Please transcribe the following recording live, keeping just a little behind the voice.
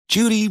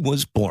Judy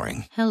was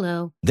boring.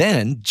 Hello.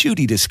 Then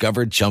Judy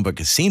discovered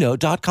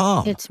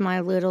ChumbaCasino.com. It's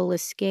my little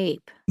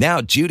escape. Now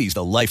Judy's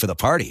the life of the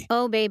party.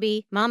 Oh,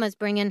 baby, mama's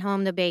bringing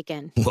home the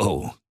bacon.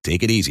 Whoa,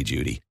 take it easy,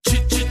 Judy.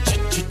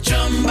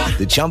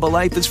 The Chumba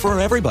life is for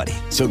everybody.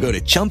 So go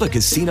to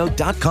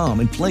ChumbaCasino.com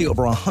and play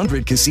over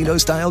 100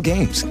 casino-style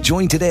games.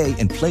 Join today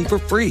and play for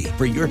free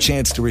for your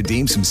chance to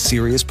redeem some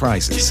serious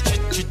prizes.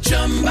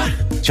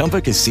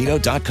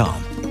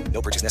 ChumbaCasino.com.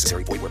 No purchase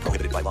necessary. Void where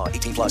prohibited by law.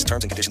 18 plus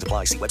terms and conditions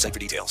apply. See website for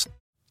details.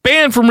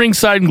 Banned from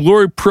Ringside and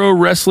Glory Pro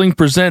Wrestling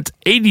presents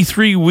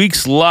 83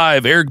 Weeks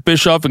Live. Eric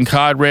Bischoff and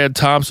Conrad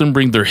Thompson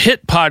bring their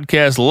hit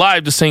podcast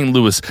live to St.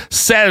 Louis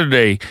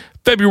Saturday,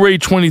 February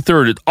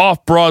 23rd at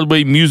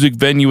Off-Broadway Music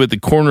Venue at the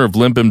corner of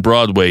Limp and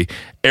Broadway.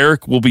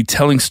 Eric will be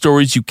telling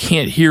stories you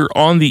can't hear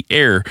on the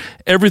air,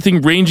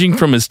 everything ranging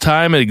from his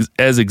time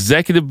as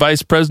Executive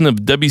Vice President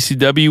of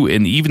WCW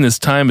and even his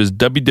time as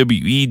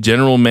WWE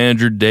General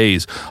Manager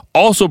days.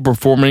 Also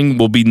performing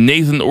will be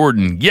Nathan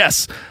Orton.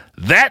 Yes,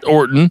 that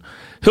Orton.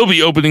 He'll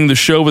be opening the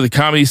show with a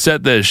comedy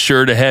set that is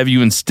sure to have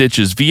you in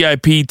stitches.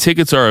 VIP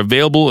tickets are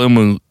available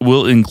and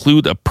will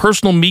include a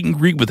personal meet and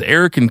greet with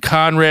Eric and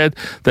Conrad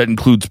that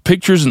includes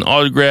pictures and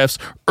autographs,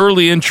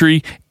 early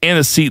entry, and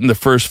a seat in the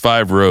first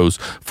 5 rows.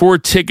 For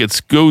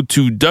tickets, go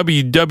to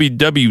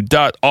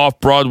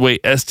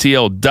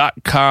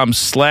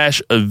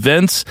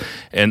www.offbroadwaystl.com/events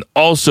and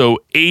also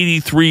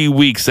 83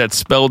 Weeks. That's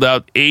spelled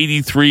out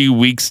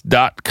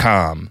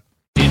 83weeks.com.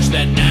 It's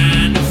that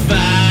 9 to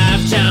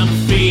 5 time to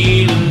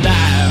feel alive.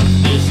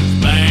 This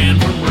is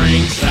Banned from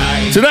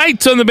Ringside.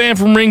 Tonight on the Banned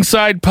from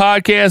Ringside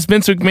podcast,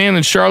 Vince McMahon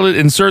and Charlotte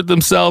insert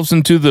themselves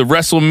into the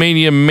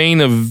WrestleMania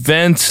main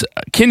event.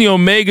 Kenny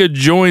Omega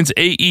joins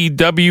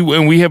AEW,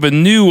 and we have a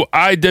new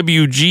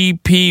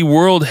IWGP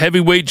World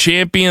Heavyweight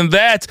Champion.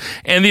 That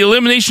and the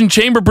Elimination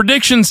Chamber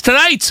predictions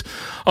tonight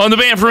on the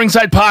Banned from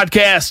Ringside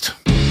podcast.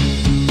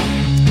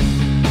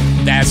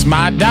 That's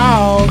my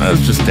dog. That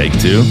was just take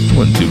 2.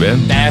 Wasn't too bad.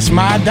 That's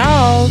my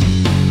dog.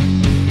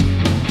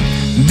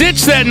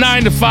 Ditch that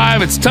 9 to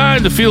 5. It's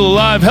time to feel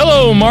alive.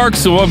 Hello,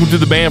 Marks, and welcome to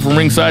the Banned from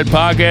Ringside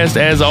podcast.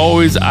 As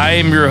always, I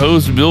am your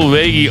host, Bill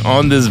Vagey,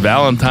 on this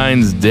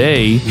Valentine's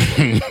Day.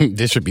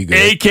 This should be good.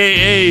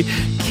 AKA,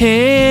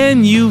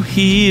 can you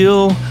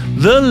heal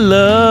the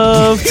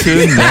love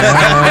tonight?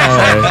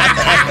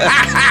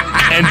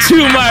 And to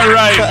my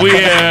right, we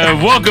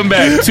have, welcome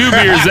back, Two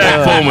Beer,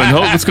 Zach Pullman.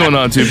 What's going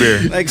on, Two Beer?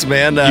 Thanks,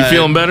 man. You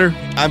feeling better?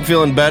 I'm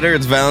feeling better.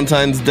 It's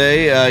Valentine's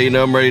Day.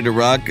 I'm ready to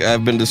rock.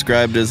 I've been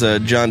described as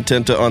John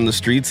Tenta on the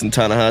streets and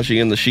Tanahashi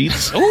in the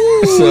sheets.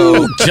 Ooh,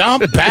 so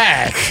jump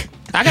back.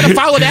 I got to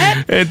follow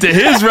that. And to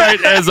his right,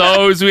 as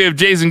always, we have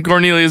Jason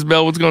Cornelius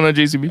Bell. What's going on,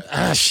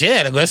 JCB?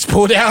 Shit, let's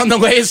pull down the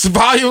latest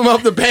volume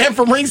of the Banned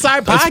from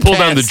Ringside podcast. Let's pull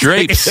down the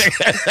drapes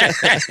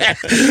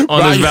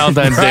on this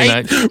Valentine's Day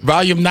night.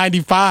 Volume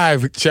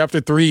 95,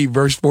 Chapter 3,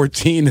 Verse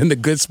 14, and the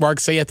Good Spark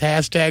saith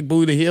hashtag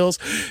Boo the Hills.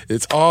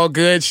 It's all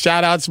good.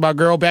 Shout out to my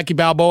girl, Becky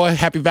Balboa.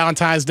 Happy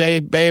Valentine's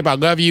Day, babe. I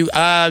love you.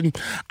 I'm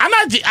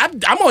going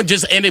to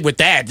just end it with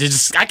that.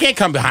 I can't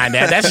come behind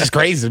that. That's just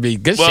crazy to me.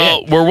 Good shit.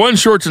 Well, we're one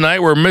short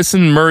tonight. We're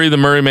missing Murray, the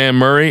Murray Man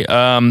Murray,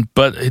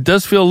 but it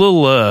does feel a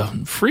little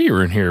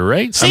freer in here,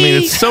 right? See, I mean,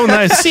 it's so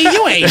nice. See,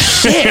 you ain't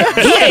shit.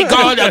 He ain't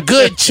gone a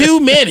good 2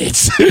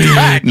 minutes.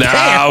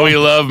 Nah, we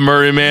love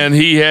Murray, man.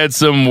 He had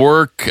some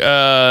work,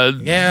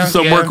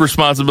 work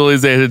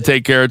responsibilities they had to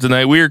take care of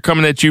tonight. We are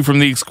coming at you from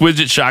the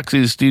exquisite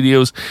Shoxy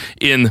Studios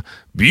in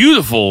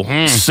beautiful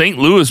St.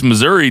 Louis,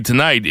 Missouri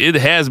tonight. It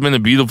has been a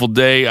beautiful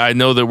day. I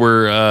know that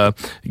we're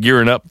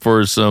gearing up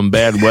for some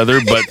bad weather,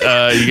 but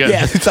you got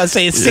I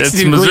say it's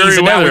 60 degrees Missouri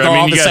and now weather.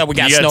 all of a sudden we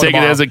got snow take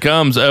tomorrow. it as it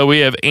comes. We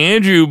have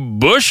Andrew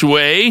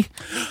Bushway.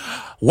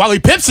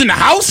 Wally Pips in the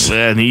house.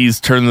 And he's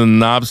turning the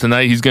knobs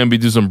tonight. He's going to be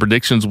doing some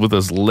predictions with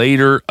us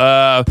later.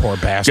 Poor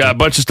bastard. Got a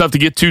bunch of stuff to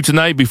get to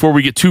tonight. Before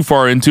we get too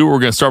far into it, we're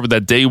going to start with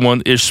that day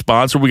one-ish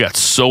sponsor. We got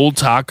Seoul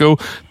Taco,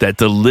 that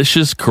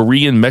delicious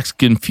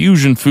Korean-Mexican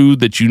fusion food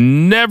that you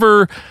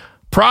never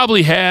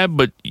probably have,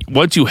 but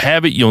once you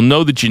have it, you'll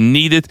know that you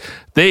need it.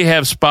 They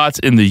have spots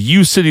in the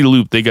U-City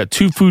Loop. They got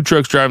 2 food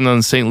trucks driving down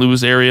the St.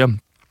 Louis area.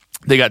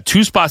 They got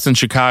 2 spots in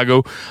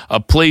Chicago, a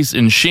place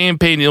in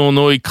Champaign,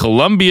 Illinois,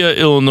 Columbia,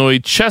 Missouri,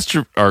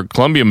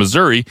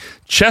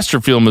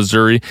 Chesterfield,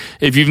 Missouri.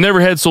 If you've never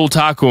had Seoul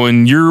Taco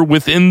and you're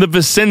within the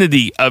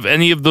vicinity of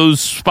any of those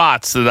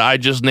spots that I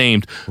just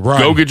named,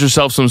 go get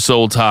yourself some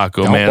Seoul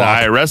Taco, man.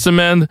 I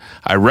recommend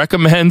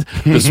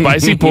the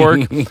spicy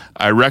pork.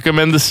 I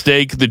recommend the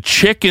steak. The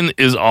chicken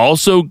is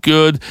also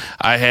good.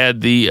 I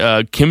had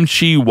the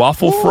kimchi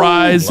waffle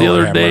fries the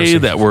other day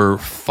that were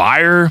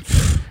fire.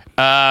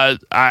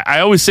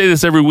 I always say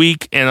this every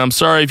week, and I'm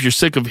sorry if you're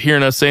sick of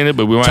hearing us saying it,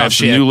 but we might have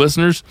some new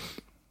listeners.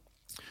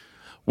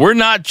 We're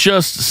not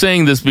just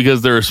saying this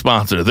because they're a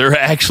sponsor. They're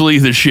actually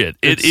the shit.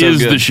 It's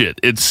the shit.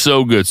 It's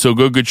so good. So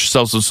go get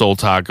yourself some Seoul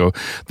Taco.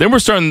 Then we're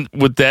starting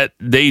with that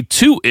day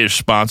 2-ish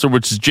sponsor,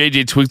 which is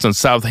JJ Twigs on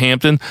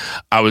SouthHampton.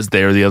 I was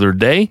there the other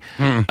day.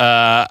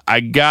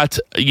 I got,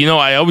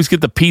 I always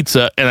get the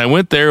pizza, and I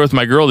went there with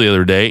my girl the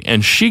other day,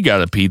 and she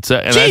got a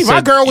pizza. And I said,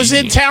 my girl was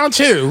in town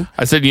too.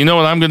 I said, you know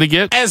what I'm going to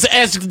get?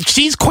 As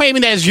she's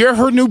claiming as you're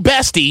her new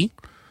bestie,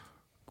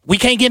 we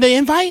can't get an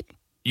invite?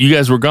 You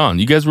guys were gone.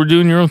 You guys were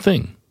doing your own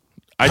thing.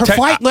 Her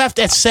flight left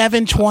at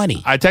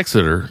 7:20. I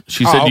texted her.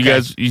 She said, "You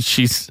guys."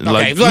 She's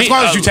like, as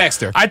long as you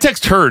text her. I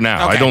text her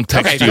now. Okay. I don't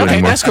text you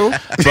anymore. That's cool.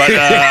 But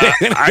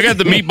I got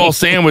the meatball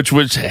sandwich,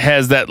 which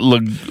has that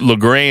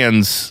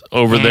Legrand's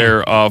over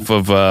there off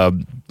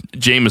of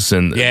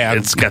Jameson. Yeah,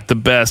 it's got the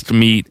best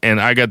meat, and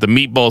I got the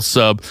meatball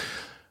sub.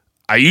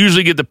 I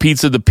usually get the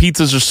pizza. The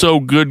pizzas are so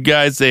good,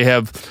 guys. They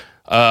have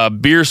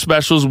beer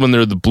specials when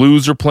the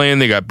Blues are playing.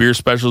 They got beer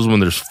specials when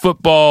there's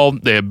football.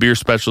 They have beer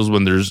specials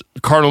when there's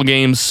Cardinal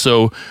games.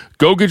 So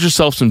go get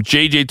yourself some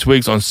JJ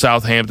Twigs on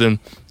SouthHampton.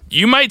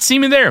 You might see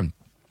me there.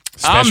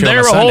 I'm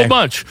there a whole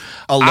bunch.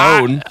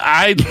 Alone.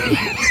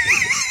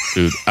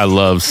 Dude, I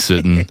love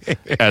sitting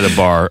at a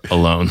bar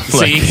alone.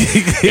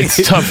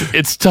 It's tough.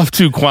 It's tough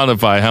to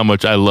quantify how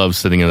much I love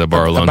sitting at a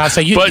bar alone.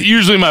 But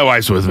usually my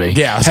wife's with me.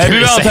 Yeah. Happy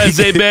Valentine's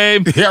Day,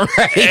 babe. Yeah,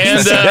 right.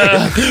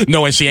 And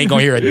knowing she ain't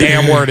gonna hear a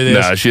damn word of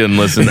this. No, she didn't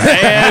listen.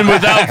 And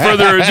without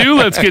further ado,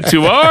 let's get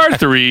to our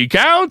 3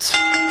 counts.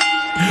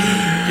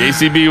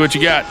 JCB, what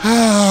you got?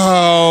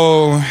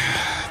 Oh,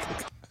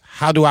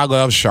 how do I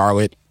love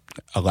Charlotte?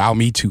 Allow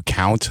me to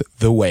count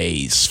the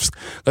ways.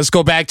 Let's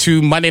go back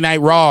to Monday Night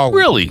Raw.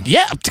 Really?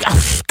 Yeah.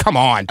 Come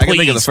on, please. I can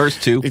think of the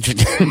first 2.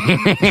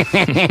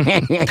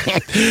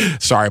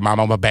 Sorry, Mom.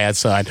 I'm a bad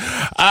son.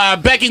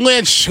 Becky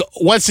Lynch,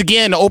 once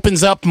again,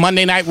 opens up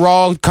Monday Night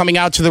Raw, coming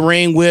out to the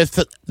ring with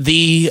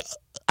the,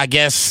 I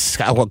guess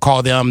I would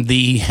call them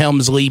the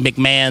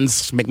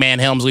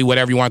McMahon-Helmsley,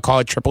 whatever you want to call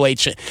it, Triple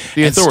H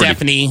and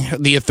Stephanie,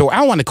 the authority. I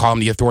don't want to call them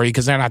the authority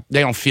because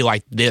they don't feel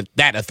like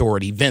that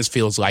authority. Vince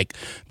feels like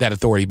that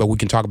authority, but we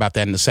can talk about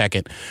that in a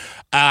second.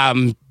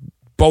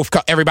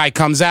 Everybody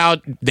comes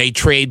out, they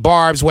trade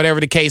barbs, whatever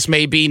the case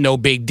may be, no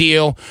big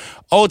deal.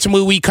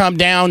 Ultimately, we come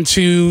down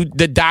to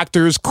the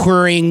doctors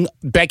clearing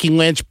Becky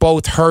Lynch,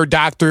 both her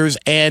doctors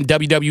and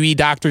WWE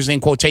doctors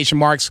in quotation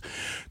marks,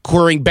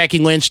 clearing Becky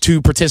Lynch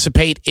to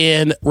participate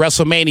in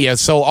WrestleMania.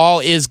 So all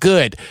is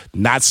good.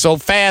 Not so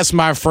fast,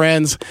 my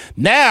friends.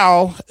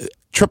 Now,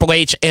 Triple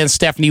H and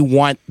Stephanie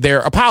want their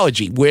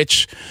apology,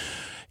 which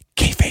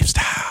kayfabe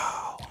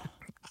style.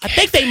 I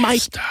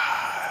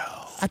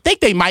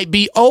think they might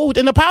be owed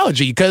an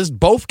apology because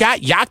both got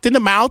yacked in the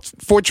mouth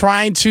for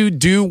trying to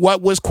do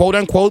what was quote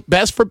unquote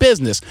best for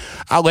business.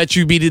 I'll let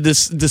you be the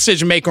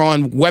decision maker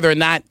on whether or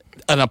not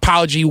an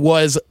apology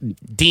was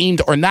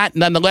deemed or not.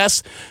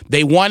 Nonetheless,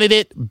 they wanted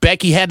it.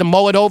 Becky had to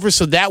mull it over.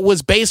 So that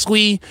was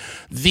basically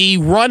the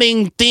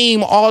running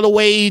theme all the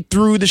way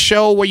through the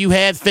show where you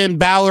had Finn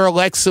Balor,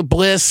 Alexa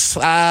Bliss.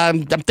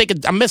 I'm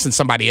missing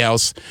somebody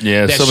else.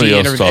 Yeah, that somebody she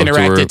else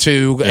interacted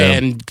to yeah.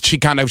 and she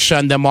kind of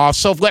shunned them off.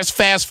 So let's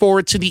fast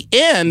forward to the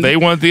end. They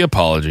want the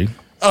apology.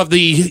 Of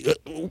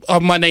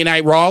Monday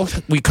Night Raw.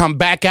 We come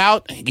back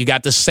out. You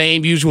got the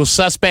same usual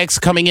suspects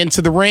coming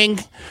into the ring.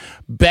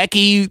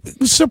 Becky,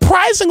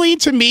 surprisingly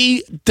to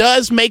me,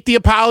 does make the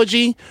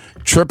apology.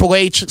 Triple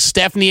H,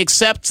 Stephanie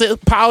accepts the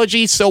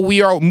apology, so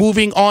we are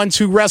moving on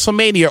to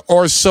WrestleMania,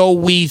 or so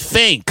we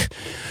think.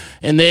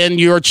 And then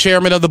your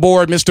chairman of the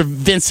board, Mr.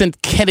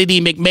 Vincent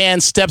Kennedy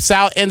McMahon, steps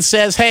out and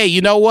says, hey,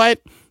 you know what?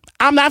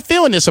 I'm not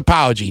feeling this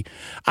apology.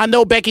 I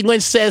know Becky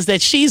Lynch says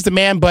that she's the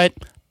man, but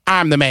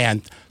I'm the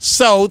man.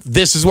 So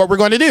this is what we're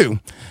going to do.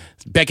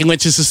 Becky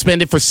Lynch is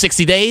suspended for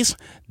 60 days.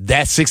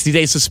 That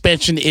 60-day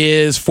suspension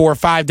is 4 or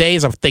 5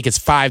 days. I think it's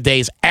 5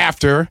 days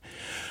after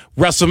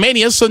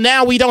WrestleMania. So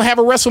now we don't have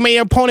a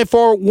WrestleMania opponent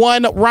for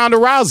one Ronda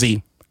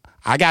Rousey.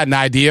 I got an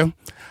idea.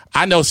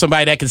 I know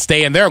somebody that can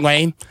stay in their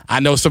lane.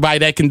 I know somebody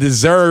that can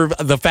deserve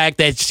the fact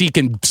that she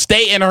can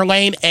stay in her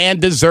lane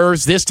and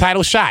deserves this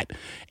title shot.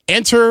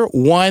 Enter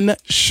one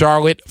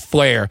Charlotte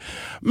Flair.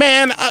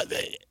 Man,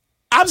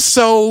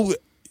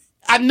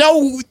 I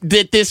know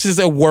that this is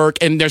a work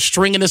and they're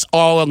stringing us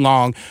all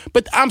along,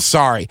 but I'm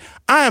sorry.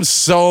 I am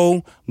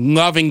so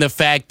loving the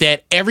fact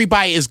that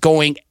everybody is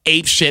going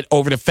apeshit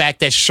over the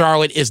fact that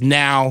Charlotte is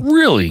now...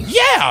 Really?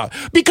 Yeah,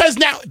 because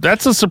now...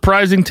 That's a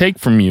surprising take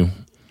from you.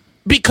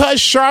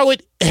 Because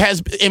Charlotte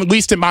has, at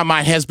least in my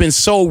mind, has been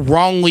so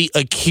wrongly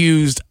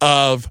accused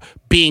of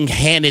being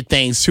handed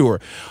things to her.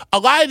 A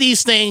lot of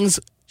these things...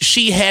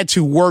 she had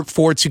to work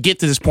for to get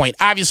to this point.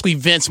 Obviously,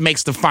 Vince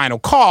makes the final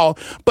call,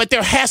 but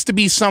there has to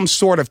be some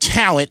sort of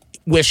talent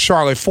with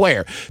Charlotte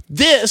Flair.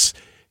 This,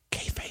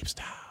 kayfabe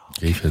style.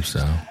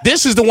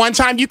 This is the one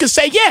time you can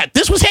say, yeah,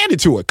 this was handed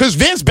to her. Because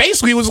Vince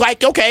basically was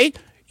like, okay,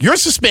 you're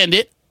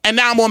suspended, and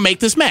now I'm going to make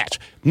this match.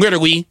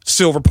 Literally,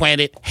 Silver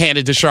Planet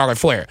handed to Charlotte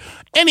Flair.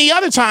 Any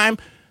other time,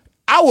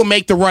 I will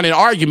make the running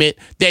argument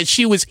that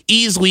she was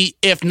easily,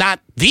 if not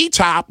the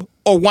top,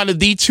 or one of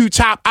the two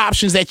top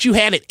options that you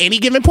had at any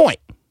given point.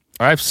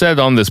 I've said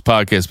on this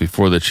podcast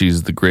before that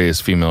she's the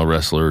greatest female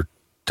wrestler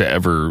to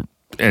ever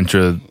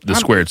enter the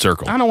squared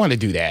circle. I don't want to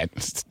do that.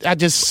 I'm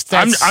just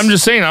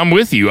saying I'm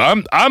with you.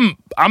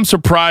 I'm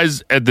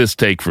surprised at this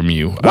take from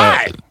you.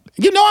 Why?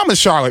 You know I'm a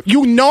Charlotte.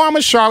 You know I'm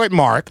a Charlotte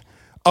Mark.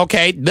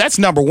 Okay, that's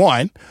number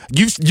one.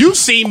 You've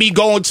seen me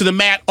going to the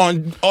mat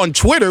on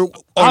Twitter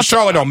on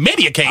Charlotte on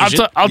many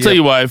occasions. I'll tell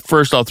you why.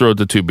 First, I'll throw it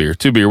to Two Beer.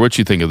 Two Beer, what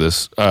you think of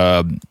this?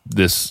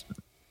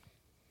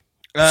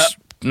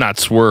 Not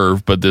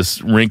swerve, but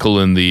this wrinkle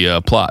in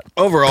the plot.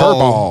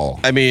 Overall,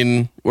 I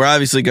mean, we're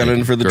obviously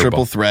gunning for the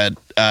triple threat.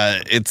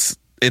 It's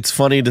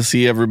funny to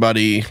see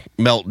everybody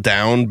melt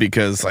down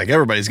because like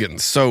everybody's getting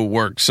so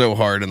worked so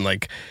hard, and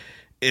like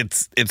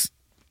it's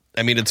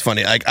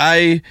funny. Like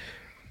I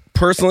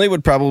personally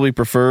would probably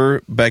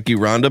prefer Becky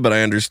Ronda, but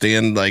I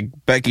understand like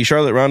Becky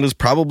Charlotte Ronda's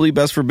probably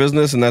best for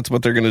business, and that's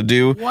what they're going to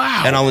do.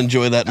 Wow, and I'll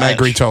enjoy that match. I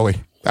agree totally.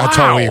 Wow. I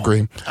totally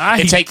agree.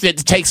 It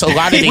takes a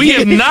lot of the We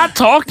have not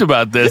talked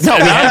about this. No,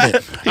 we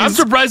haven't. I'm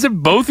surprised at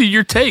both of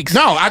your takes.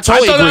 No, I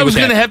totally thought agree I was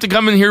with going to that. have to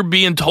come in here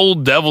being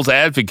told devil's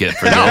advocate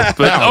for that.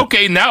 But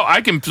okay, now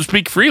I can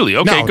speak freely.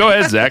 Okay, go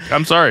ahead, Zach.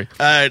 I'm sorry.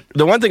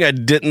 The one thing I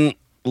didn't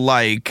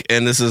like,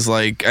 and this is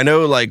like, I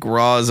know like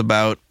Raw is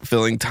about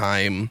filling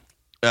time,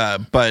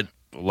 but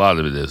a lot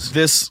of it is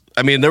this.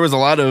 I mean, there was a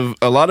lot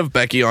of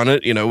Becky on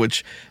it,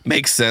 which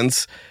makes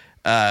sense.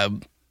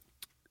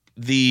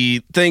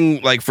 The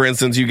thing, like for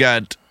instance, you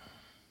got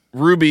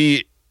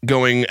Ruby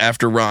going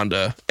after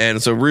Ronda,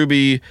 and so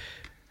Ruby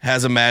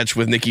has a match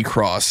with Nikki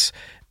Cross,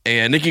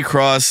 and Nikki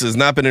Cross has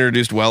not been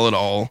introduced well at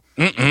all.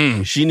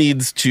 She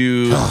needs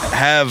to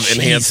have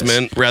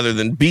enhancement rather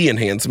than be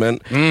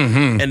enhancement.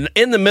 And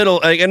in the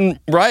middle, and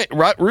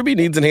Ruby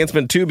needs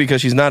enhancement too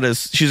because she's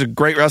a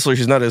great wrestler.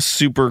 She's not a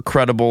super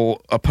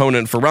credible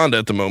opponent for Ronda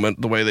at the moment.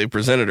 The way they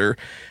presented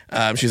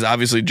her, she's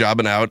obviously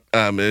jobbing out.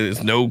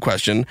 There's no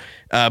question.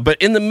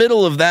 But in the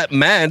middle of that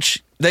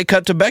match, they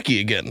cut to Becky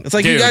again. It's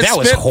like, dude, you guys that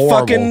was spent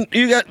horrible.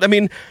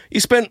 you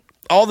spent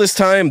all this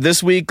time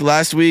this week,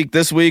 last week,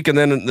 this week, and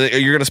then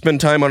you're going to spend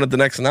time on it the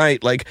next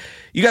night. Like,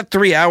 you got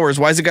 3 hours.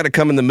 Why has it got to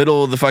come in the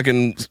middle of the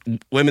fucking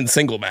women's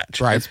single match?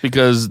 Right. It's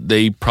because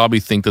they probably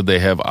think that they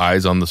have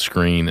eyes on the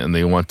screen and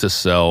they want to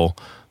sell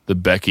the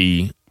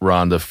Becky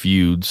Ronda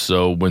feud.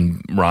 So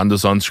when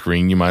Ronda's on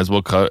screen, you might as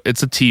well cut.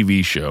 It's a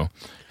TV show.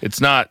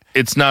 It's not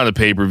a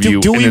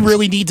pay-per-view. Do we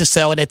really need to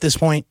sell it at this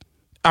point?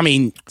 I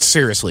mean,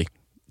 seriously.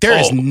 There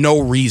is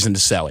no reason to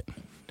sell it.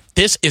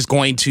 This is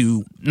going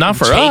to not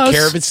for take us.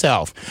 care of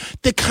itself.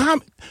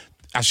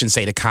 I shouldn't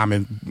say the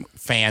common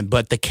fan,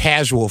 but the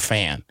casual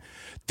fan.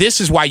 This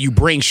is why you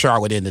bring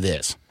Charlotte into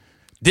this.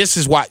 This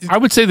is why I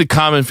would say the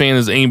common fan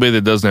is anybody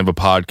that doesn't have a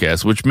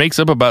podcast, which makes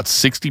up about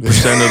 60%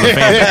 of the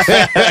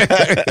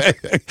fan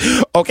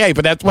base. Okay,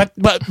 but that's what.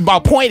 But my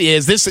point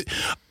is, this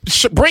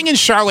bringing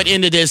Charlotte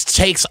into this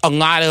takes a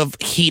lot of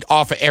heat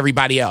off of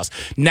everybody else.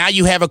 Now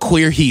you have a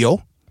clear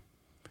heel.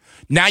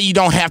 Now you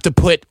don't have to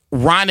put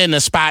Ronda in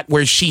a spot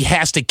where she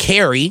has to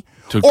carry,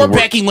 or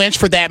Becky Lynch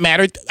for that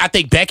matter. I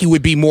think Becky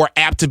would be more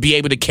apt to be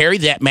able to carry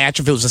that match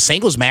if it was a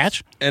singles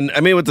match. And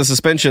I mean, with the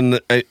suspension,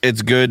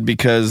 it's good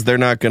because they're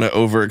not going to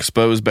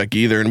overexpose Becky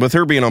either. And with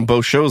her being on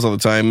both shows all the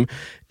time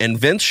and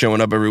Vince showing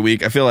up every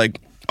week, I feel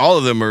like all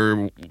of them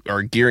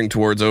are gearing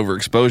towards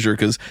overexposure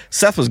because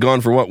Seth was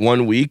gone for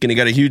 1 week and he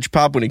got a huge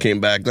pop when he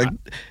came back. Like,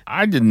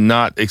 I did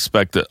not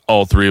expect that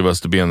all three of us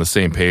to be on the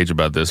same page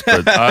about this,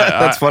 but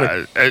that's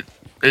funny.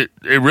 It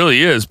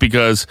really is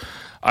because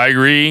I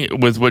agree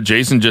with what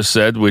Jason just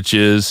said, which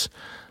is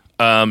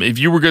if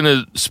you were going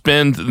to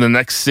spend the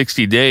next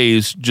 60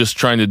 days just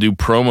trying to do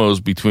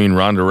promos between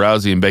Ronda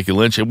Rousey and Becky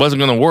Lynch, it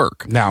wasn't going to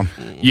work. No.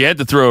 You had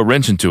to throw a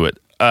wrench into it.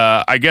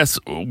 I guess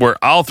where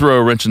I'll throw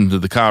a wrench into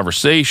the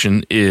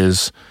conversation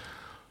is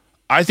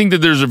I think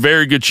that there's a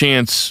very good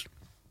chance,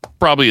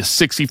 probably a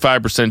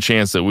 65%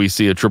 chance that we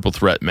see a triple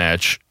threat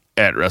match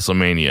at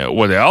WrestleMania.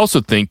 What I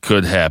also think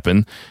could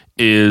happen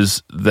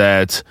is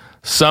that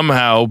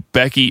somehow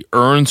Becky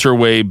earns her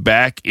way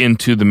back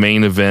into the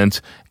main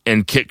event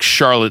and kicks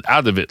Charlotte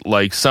out of it.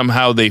 Like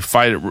somehow they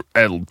fight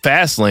at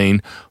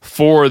Fastlane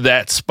for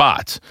that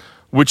spot,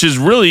 which is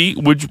really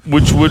which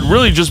would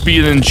really just be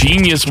an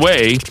ingenious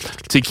way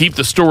to keep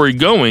the story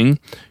going,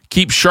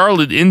 keep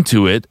Charlotte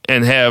into it,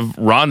 and have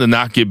Ronda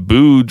not get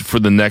booed for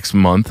the next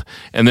month,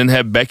 and then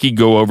have Becky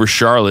go over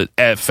Charlotte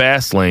at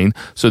Fastlane.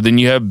 So then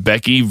you have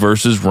Becky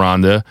versus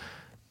Ronda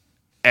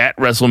at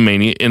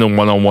WrestleMania in a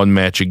one-on-one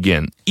match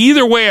again.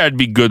 Either way, I'd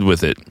be good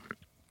with it.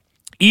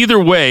 Either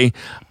way,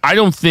 I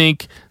don't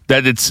think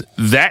that it's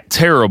that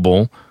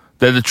terrible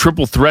that a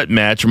triple threat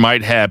match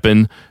might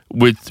happen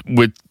with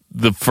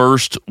the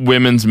first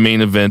women's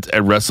main event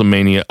at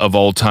WrestleMania of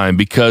all time,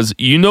 because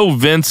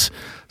Vince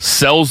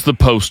sells the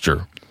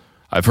poster.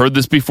 I've heard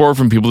this before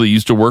from people that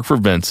used to work for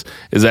Vince,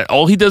 is that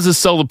all he does is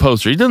sell the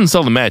poster. He doesn't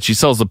sell the match, he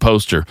sells the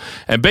poster.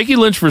 And Becky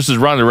Lynch versus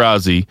Ronda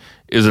Rousey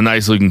is a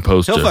nice looking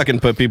poster. He'll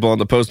fucking put people on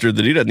the poster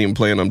that he doesn't even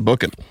plan on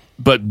booking.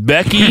 But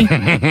Becky he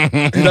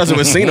does it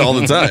with Cena all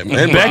the time.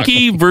 And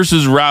Becky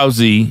versus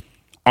Rousey,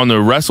 on the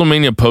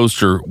WrestleMania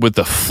poster with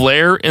the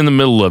Flair in the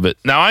middle of it.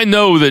 Now, I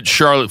know that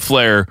Charlotte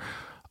Flair,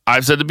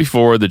 I've said it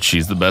before, that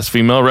she's the best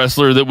female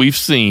wrestler that we've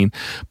seen,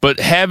 but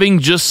having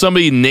just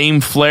somebody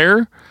named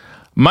Flair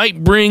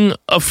might bring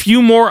a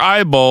few more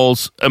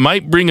eyeballs, it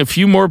might bring a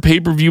few more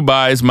pay-per-view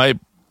buys, might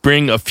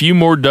bring a few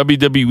more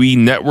WWE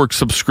Network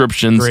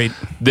subscriptions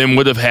than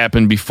would have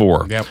happened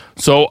before. Yep.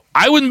 So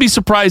I wouldn't be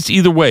surprised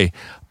either way.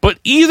 But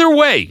either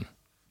way,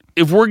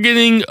 if we're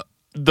getting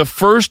the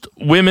first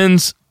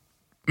women's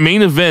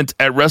main event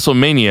at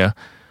WrestleMania,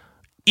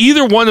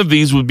 either one of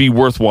these would be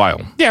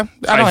worthwhile. Yeah,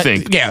 I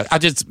think. Yeah, I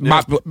just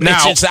Now,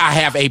 I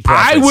have a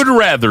preference.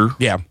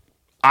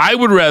 I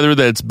would rather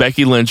that it's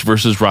Becky Lynch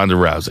versus Ronda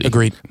Rousey.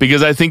 Agreed.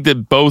 Because I think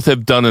that both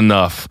have done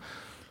enough.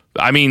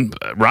 I mean,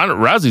 Ronda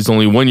Rousey's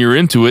only 1 year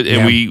into it,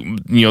 and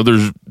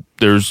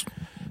there's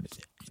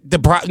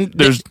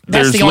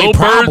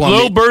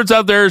little birds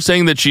out there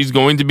saying that she's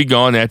going to be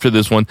gone after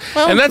this one,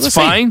 and that's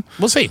fine.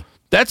 We'll see.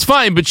 That's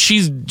fine, but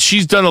she's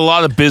done a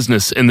lot of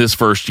business in this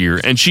first year,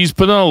 and she's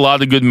put on a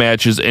lot of good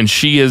matches, and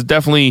she has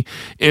definitely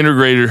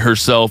integrated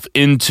herself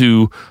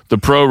into the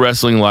pro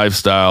wrestling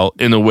lifestyle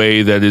in a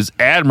way that is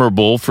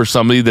admirable for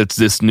somebody that's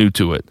this new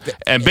to it.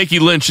 And Becky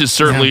Lynch has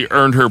certainly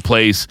earned her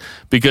place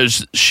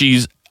because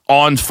she's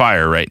on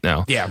fire right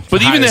now. Yeah,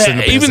 but even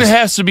it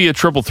has to be a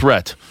triple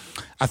threat.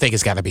 I think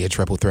it's got to be a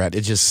triple threat.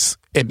 It just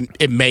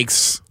it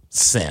makes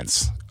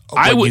sense.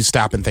 You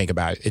stop and think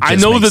about it. I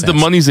know that the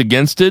money's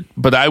against it,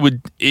 but I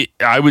would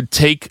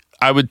take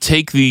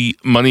the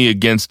money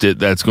against it.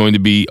 That's going to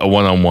be a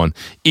one-on-one,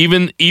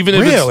 even if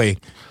really.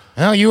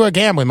 Well, you were a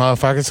gambling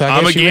motherfucker, so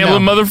I'm a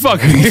gambling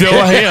motherfucker. So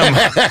I am.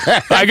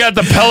 I got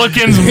the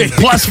Pelicans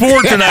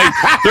 +4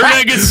 tonight. They're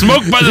gonna get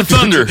smoked by the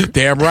Thunder.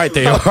 Damn right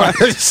they are. I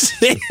was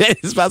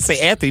about to say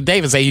Anthony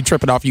Davis. Hey, you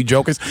tripping off, you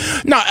jokers?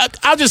 No,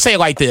 I'll just say it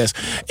like this.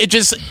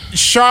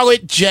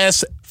 Charlotte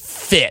just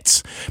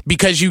fits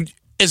because you.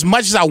 As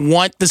much as I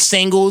want the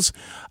singles,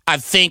 I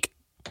think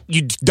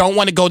you don't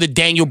want to go the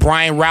Daniel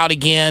Bryan route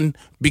again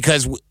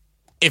because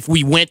if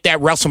we went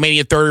that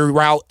WrestleMania 30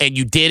 route and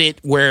you did it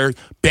where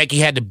Becky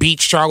had to beat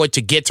Charlotte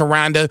to get to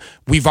Ronda,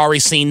 we've already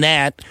seen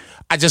that.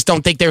 I just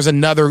don't think there's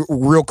another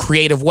real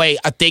creative way.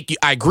 I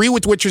agree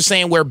with what you're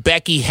saying where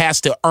Becky has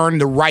to earn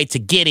the right to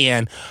get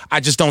in. I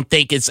just don't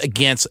think it's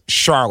against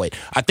Charlotte.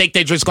 I think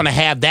they're just going to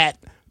have that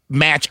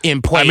match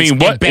in place. I mean,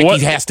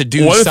 Becky has to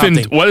do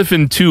something. What if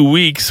in 2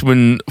 weeks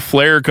when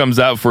Flair comes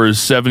out for his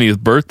 70th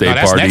birthday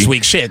that's party? Next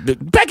week,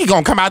 shit. Becky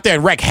gonna come out there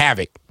and wreak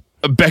havoc.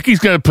 Becky's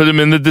gonna put him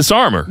in the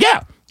disarmer.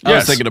 Yeah. I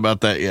was thinking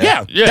about that,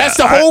 yeah. That's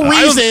the whole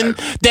reason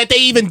that they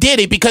even did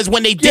it, because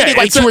when they did it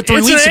like 2 or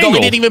 3 weeks ago, it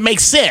didn't even make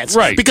sense.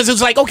 Right. Because it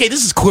was like, okay,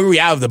 this is clearly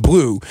out of the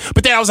blue.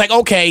 But then I was like,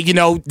 okay,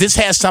 this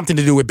has something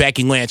to do with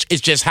Becky Lynch. It's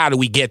just how do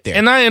we get there?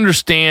 And I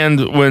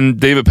understand when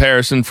David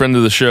Patterson, friend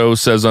of the show,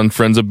 says on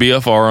Friends of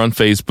BFR on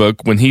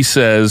Facebook, when he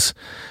says,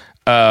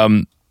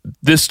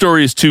 this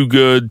story is too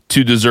good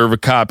to deserve a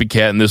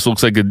copycat, and this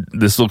looks like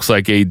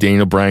a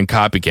Daniel Bryan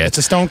copycat. It's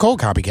a Stone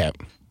Cold copycat.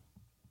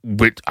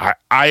 Which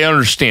I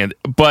understand,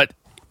 but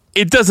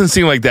it doesn't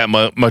seem like that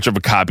much of a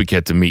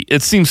copycat to me.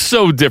 It seems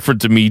so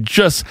different to me,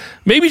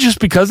 maybe just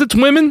because it's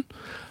women.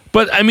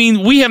 But, I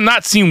mean, we have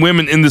not seen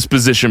women in this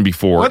position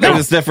before. What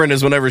is different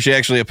is whenever she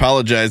actually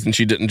apologized and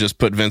she didn't just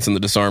put Vince in the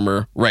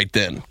disarmer right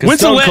then. Because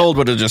Stone Cold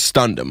would have just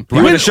stunned him.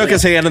 He would have shook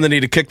his hand and then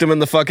he'd have kicked him in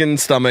the fucking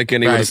stomach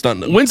and he would have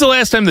stunned him. When's the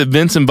last time that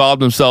Vince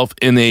involved himself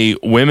in a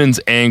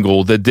women's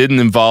angle that didn't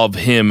involve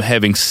him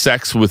having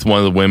sex with one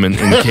of the women in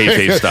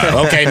kayfabe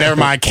style? Okay, never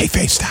mind.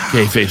 Kayfabe style.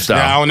 Kayfabe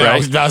style. No, right? I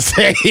was about to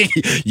say,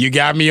 you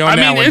got me on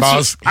that one,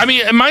 boss. I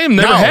mean, it might have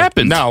never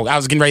happened. No, I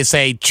was getting ready to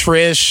say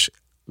Trish,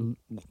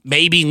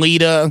 maybe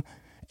Lita,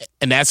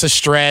 and that's a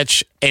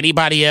stretch.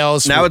 Anybody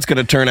else? Now it's going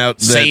to turn out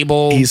that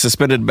Sable. He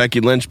suspended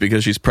Becky Lynch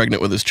because she's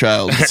pregnant with his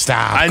child.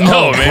 Stop. I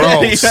know, man.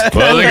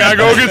 Well, they got to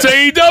go against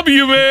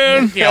AEW,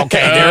 man. Yeah,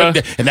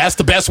 okay, and that's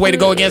the best way to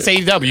go against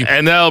AEW.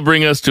 And that'll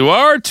bring us to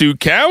our 2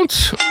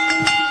 count,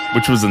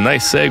 which was a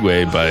nice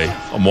segue by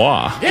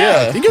moi.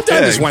 Yeah, you've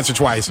done this once or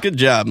twice. Good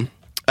job.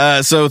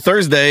 So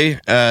Thursday,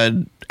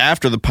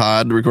 after the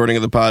recording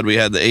of the pod, we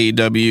had the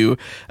AEW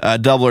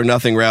Double or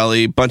Nothing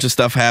rally. Bunch of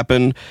stuff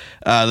happened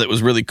that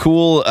was really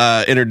cool.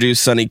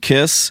 Introduced Sonny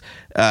Kiss,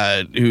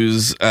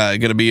 who's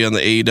going to be on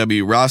the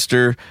AEW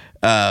roster.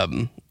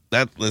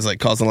 That is like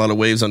causing a lot of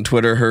waves on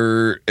Twitter.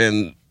 Her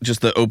and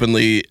just the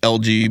openly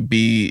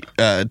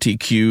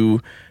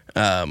LGBTQ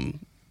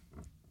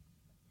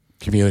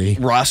community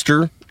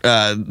roster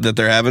that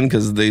they're having,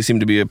 because they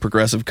seem to be a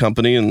progressive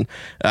company, and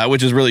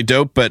which is really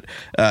dope. But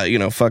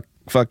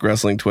fuck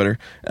wrestling Twitter.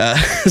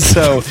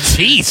 So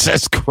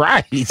Jesus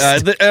Christ.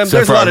 There's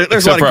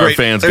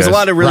a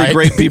lot of really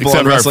great people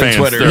on wrestling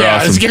Twitter. Yeah,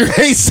 I was getting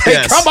ready to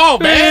say, come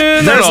on,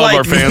 man. There's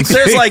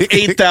like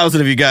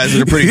 8,000 of you guys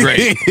that are pretty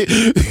great.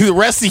 The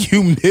rest of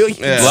you millions.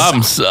 A lot of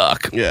them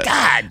suck. Yeah.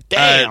 God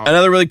damn.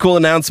 Another really cool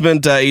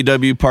announcement,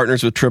 AEW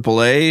partners with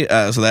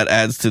AAA, so that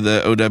adds to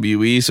the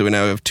OWE. So we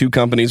now have 2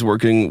 companies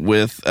working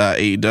with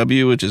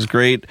AEW, which is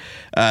great.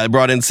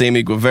 Brought in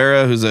Sammy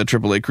Guevara, who's a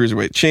AAA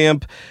Cruiserweight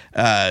champ.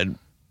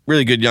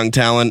 really good young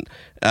talent.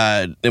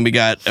 And we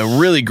got a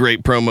really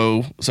great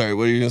promo. Sorry,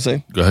 what are you going to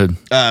say? Go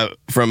ahead.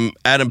 From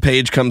Adam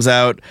Page comes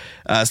out,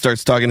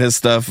 starts talking his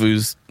stuff.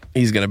 He's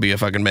going to be a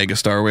fucking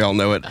megastar. We all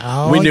know it.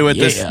 We knew it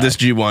this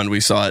G1. We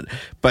saw it.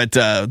 But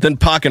then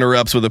Pac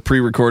interrupts with a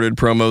pre-recorded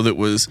promo that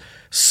was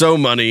so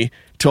money.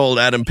 Told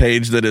Adam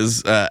Page that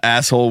his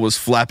asshole was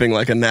flapping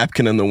like a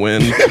napkin in the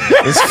wind.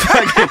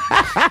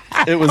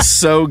 It was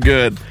so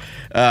good.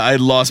 I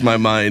lost my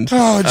mind.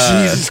 Oh,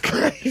 Jesus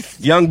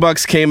Christ. Young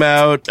Bucks came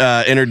out,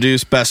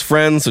 introduced best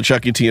friends, so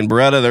Chucky T and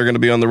Beretta, they're going to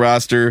be on the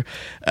roster.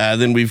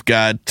 Then we've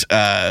got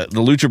the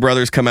Lucha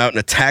Brothers come out and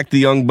attack the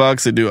Young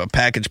Bucks. They do a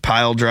package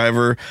pile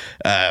driver.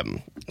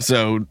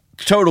 So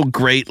total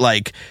great,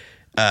 like,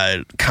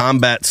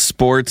 combat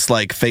sports,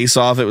 like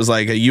face-off. It was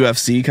like a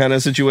UFC kind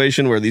of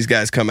situation where these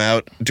guys come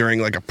out during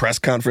like a press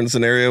conference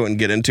scenario and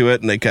get into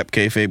it, and they kept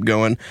kayfabe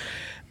going.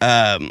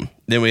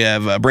 Then we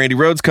have Brandy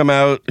Rhodes come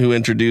out, who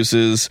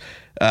introduces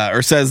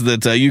or says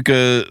that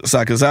Yuka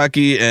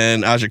Sakazaki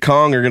and Aja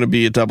Kong are going to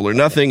be at Double or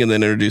Nothing, and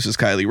then introduces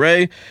Kylie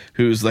Ray,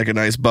 who's like a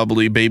nice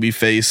bubbly baby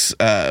face.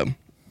 And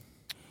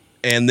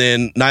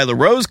then Nyla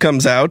Rose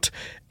comes out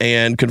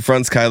and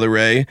confronts Kylie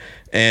Ray,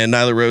 and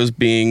Nyla Rose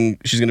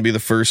she's going to be the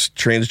first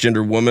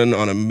transgender woman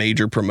on a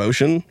major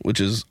promotion, which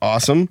is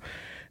awesome.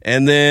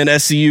 And then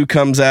SCU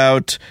comes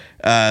out,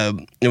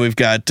 and we've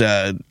got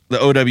the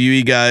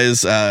OWE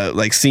guys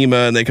like SEMA,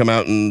 and they come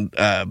out, and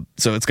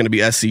so it's going to be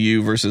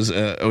SCU versus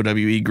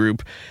OWE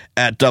group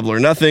at Double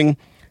or Nothing.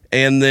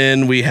 And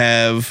then we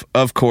have,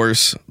 of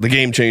course, the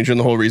game changer, and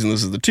the whole reason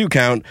this is the 2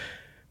 count,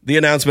 the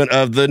announcement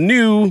of the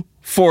new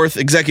 4th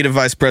executive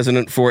vice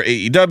president for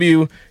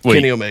AEW,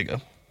 Kenny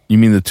Omega. You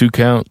mean the 2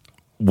 count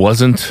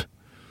wasn't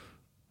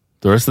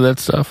the rest of that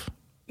stuff?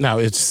 No,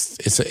 it's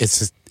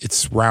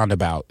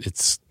roundabout.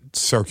 It's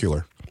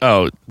circular.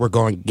 Oh, we're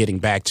getting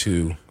back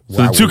to.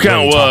 So the 2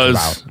 count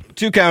was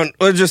 2 count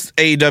was just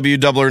AEW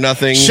Double or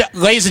Nothing.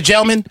 Ladies and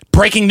gentlemen,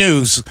 breaking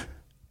news.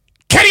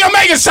 Kenny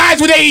Omega signs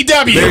with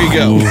AEW. There you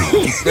go.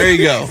 There you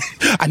go.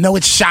 I know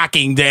it's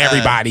shocking to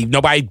everybody.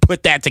 Nobody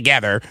put that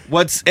together.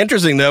 What's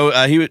interesting, though,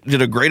 he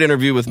did a great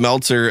interview with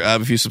Meltzer.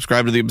 If you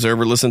subscribe to The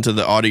Observer, listen to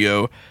the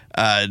audio.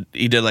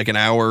 He did like an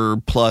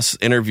hour-plus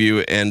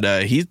interview, and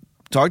he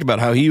talked about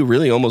how he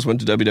really almost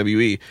went to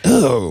WWE.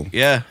 Oh.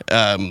 Yeah.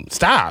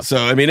 Stop. So,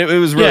 I mean, it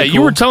was really cool.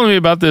 You were telling me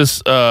about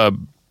this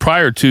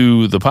prior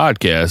to the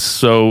podcast,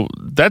 so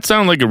that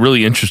sounded like a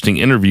really interesting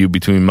interview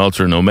between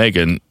Meltzer and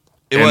Omega. And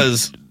it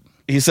was.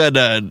 He said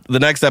the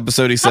next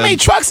episode, he said, how many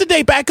trucks did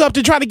they back up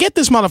to try to get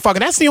this motherfucker?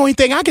 That's the only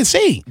thing I can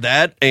see.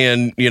 That,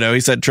 and, he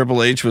said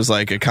Triple H was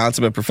like a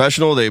consummate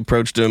professional. They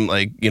approached him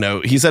like,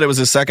 he said it was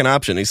his second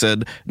option. He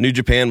said New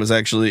Japan was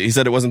actually, he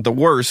said it wasn't the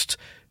worst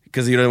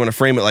because he didn't want to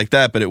frame it like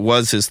that, but it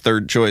was his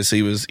third choice.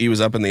 He was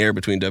up in the air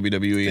between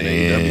WWE and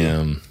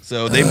AEW.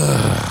 So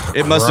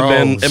it must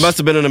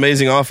have been an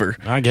amazing offer.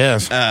 I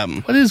guess.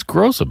 What is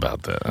gross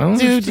about that?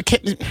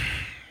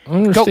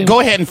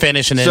 Go ahead and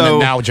finish, and then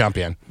now we'll jump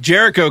in.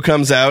 Jericho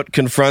comes out,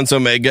 confronts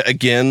Omega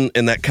again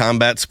in that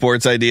combat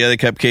sports idea. They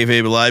kept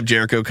kayfabe alive.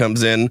 Jericho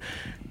comes in,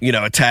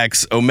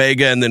 attacks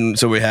Omega, and then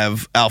so we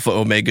have Alpha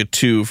Omega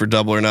 2 for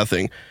Double or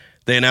Nothing.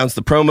 They announce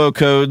the promo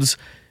codes.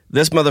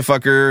 This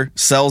motherfucker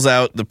sells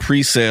out the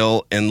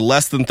pre-sale in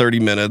less than 30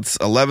 minutes,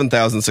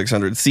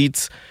 11,600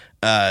 seats.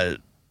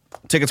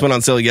 Tickets went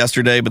on sale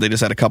yesterday, but they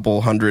just had a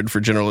couple hundred for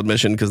general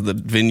admission because the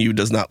venue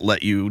does not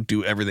let you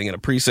do everything in a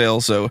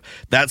pre-sale. So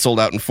that sold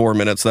out in 4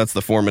 minutes. That's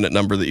the 4-minute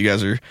number that you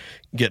guys are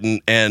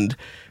getting. And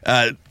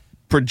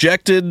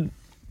projected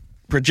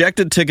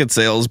ticket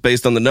sales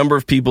based on the number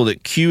of people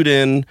that queued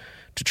in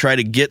to try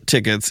to get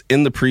tickets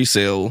in the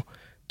pre-sale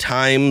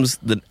times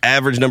the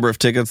average number of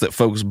tickets that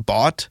folks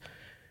bought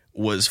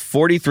was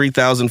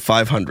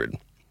 43,500.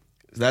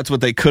 That's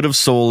what they could have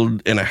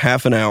sold in a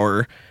half an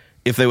hour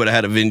if they would have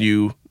had a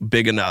venue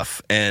big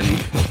enough. And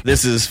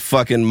this is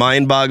fucking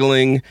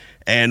mind-boggling.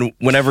 And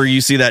whenever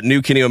you see that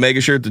new Kenny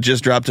Omega shirt that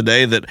just dropped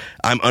today that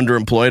I'm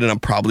underemployed and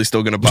I'm probably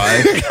still going to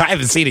buy. I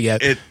haven't seen it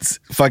yet. It's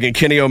fucking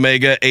Kenny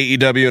Omega,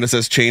 AEW, and it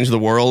says change the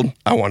world.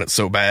 I want it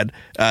so bad.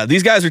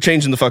 These guys are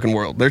changing the fucking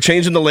world. They're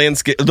changing the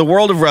landscape, the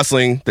world of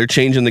wrestling. They're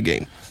changing the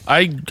game.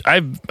 I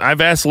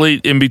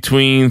vacillate in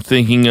between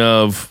thinking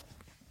of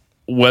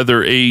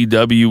whether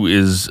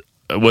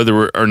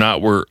whether or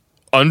not we're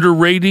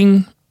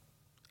underrating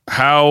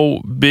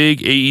how big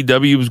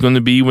AEW is going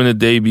to be when it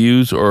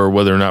debuts, or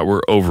whether or not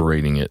we're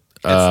overrating it.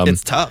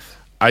 It's tough.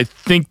 I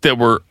think that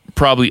we're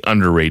probably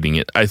underrating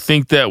it. I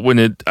think that when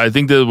it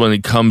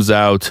comes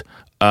out,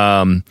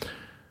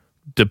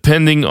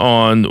 depending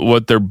on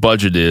what their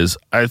budget is,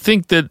 I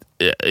think that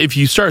if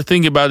you start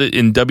thinking about it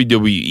in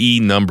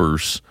WWE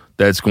numbers,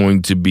 that's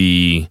going to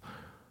be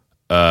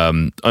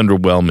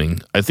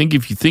underwhelming. I think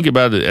if you think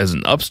about it as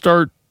an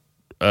upstart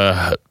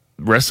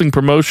wrestling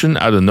promotion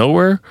out of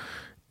nowhere,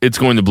 it's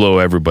going to blow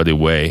everybody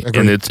away. Agreed.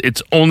 And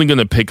it's only going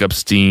to pick up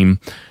steam.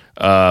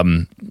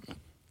 Kenny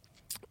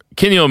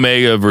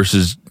Omega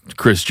versus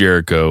Chris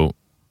Jericho,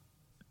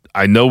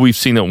 I know we've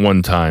seen it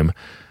one time,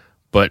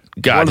 But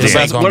God,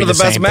 one of the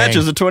best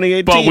matches of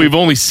 2018. But we've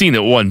only seen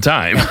it one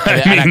time.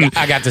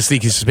 I got the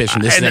sneaky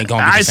suspicion this ain't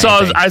going to be the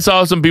same thing. I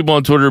saw some people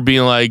on Twitter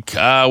being like,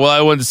 well,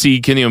 I wanted to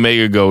see Kenny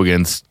Omega go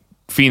against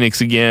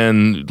Phoenix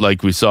again,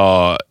 like we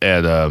saw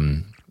at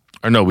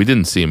or no, we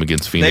didn't see him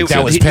against Phoenix.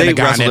 That was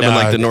Pentagon wrestled him in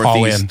like the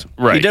Northeast.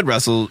 Right. He did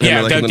wrestle in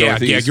the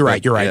Northeast. Yeah, you're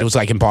right. It was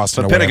like in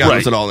Boston. But Pentagon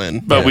was right. it all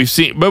in. But we've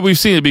seen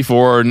it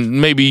before,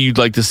 and maybe you'd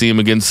like to see him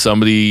against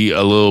somebody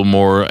a little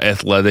more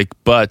athletic.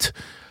 But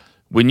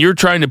when you're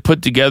trying to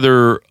put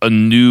together a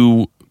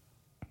new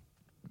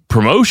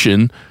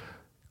promotion,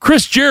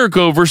 Chris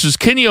Jericho versus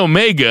Kenny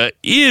Omega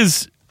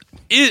is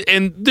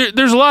and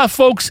there's a lot of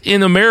folks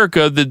in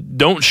America that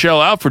don't shell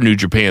out for New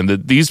Japan,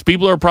 that these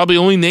people are probably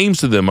only names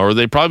to them, or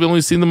they probably only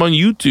seen them on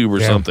YouTube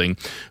or something.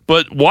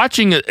 But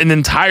watching an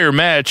entire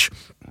match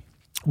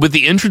with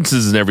the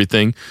entrances and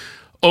everything,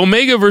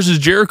 Omega versus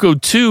Jericho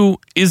 2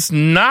 is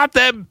not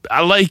that,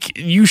 like,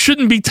 you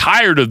shouldn't be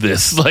tired of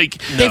this. Like,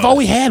 they've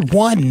only had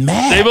one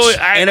match.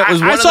 And it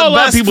was one of the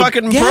best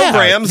fucking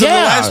programs in the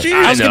last year.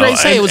 I was going to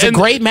say, it was a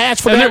great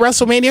match for that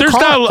WrestleMania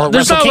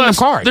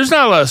card. There's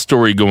not a lot of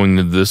story going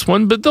into this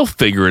one, but they'll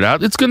figure it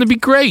out. It's going to be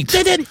great.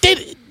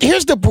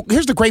 Here's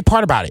the great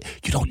part about it.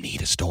 You don't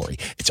need a story.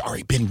 It's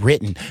already been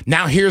written.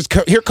 Now here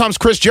comes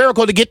Chris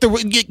Jericho to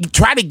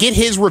try to get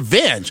his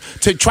revenge,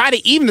 to try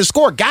to even the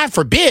score. God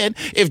forbid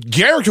if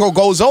Jericho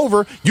goes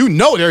over, you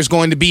know there's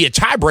going to be a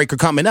tiebreaker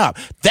coming up.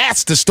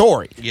 That's the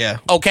story. Yeah.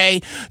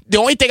 Okay. The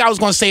only thing I was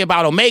going to say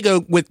about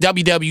Omega with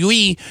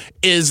WWE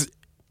is,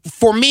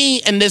 for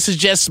me, and this is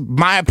just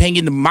my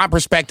opinion, my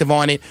perspective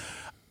on it,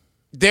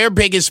 their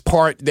biggest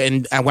part,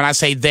 and when I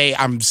say they,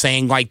 I'm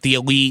saying like the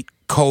Elite,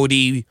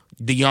 Cody,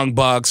 the Young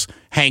Bucks,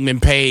 Hangman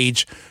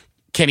Page,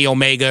 Kenny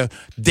Omega,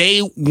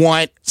 they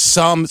want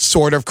some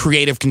sort of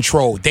creative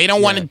control. They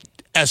don't want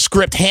a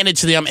script handed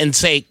to them and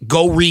say,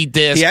 go read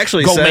this, he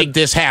actually go said make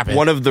this happen.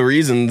 One of the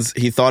reasons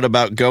he thought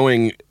about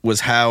going was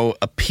how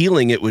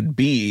appealing it would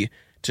be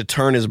to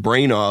turn his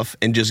brain off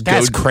and just go.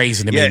 That's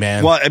crazy to me,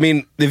 man. Well, I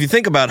mean, if you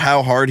think about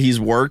how hard he's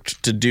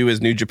worked to do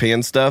his New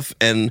Japan stuff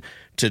and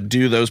to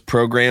do those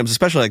programs,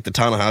 especially like the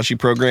Tanahashi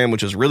program,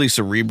 which is really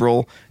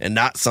cerebral and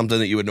not something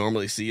that you would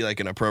normally see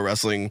like in a pro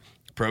wrestling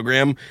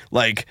program,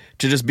 like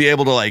to just be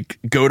able to like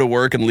go to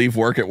work and leave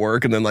work at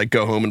work and then like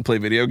go home and play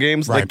video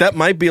games, like that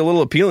might be a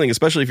little appealing,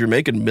 especially if you're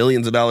making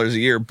millions of dollars a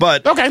year.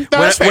 But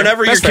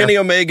whenever you're Kenny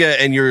Omega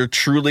and you're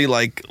truly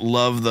like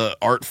love the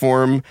art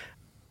form,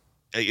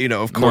 you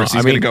know, of course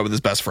he's going to go with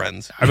his best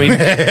friends. I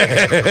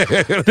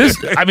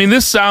mean,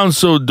 this sounds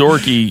so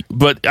dorky,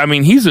 but I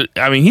mean, he's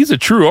a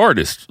true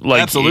artist.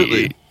 Like,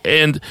 absolutely.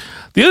 And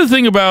the other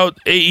thing about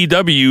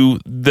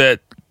AEW that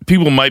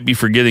people might be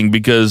forgetting,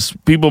 because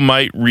people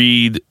might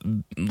read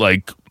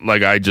like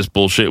I just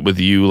bullshit with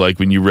you, like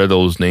when you read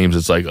those names,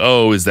 it's like,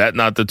 oh, is that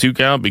not the 2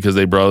 count because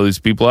they brought all these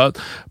people out?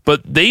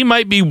 But they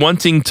might be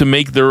wanting to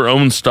make their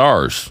own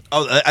stars.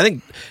 Oh, I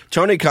think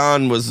Tony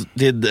Khan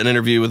did an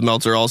interview with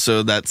Meltzer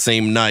also that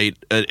same night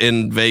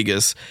in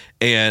Vegas,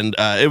 and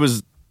it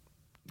was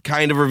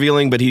kind of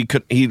revealing, but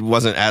he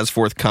wasn't as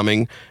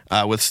forthcoming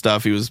with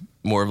stuff. He was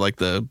more of like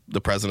the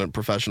president,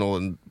 professional,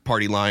 and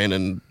party line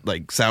and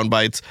like sound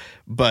bites.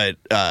 But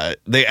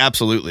they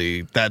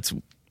absolutely,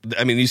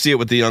 I mean, you see it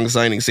with the young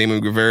signing, Sammy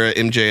Guevara,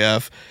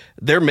 MJF.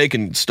 They're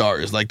making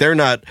stars. Like, they're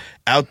not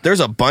out. There's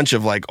a bunch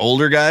of like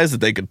older guys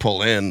that they could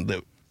pull in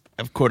that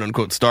have quote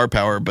unquote star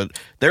power, but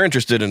they're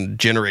interested in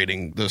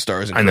generating those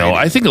stars. And I know.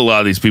 I think a lot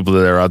of these people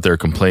that are out there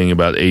complaining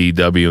about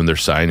AEW and their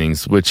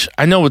signings, which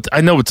I know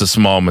it's a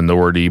small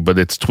minority, but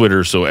it's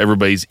Twitter, so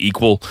everybody's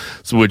equal,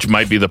 so which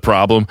might be the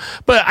problem.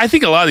 But I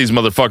think a lot of these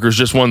motherfuckers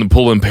just want to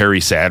pull in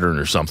Perry Saturn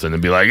or something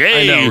and be like,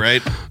 hey, I know,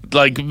 right?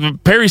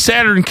 Like, Perry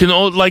Saturn can,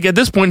 like, at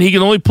this point, he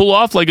can only pull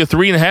off like a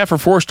 3.5 or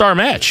 4-star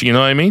match. You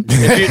know what I mean?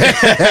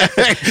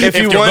 If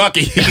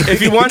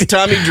you want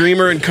Tommy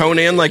Dreamer and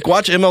Conan, like,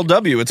 watch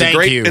MLW. It's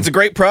a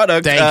great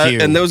product. Thank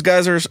you. And those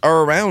guys are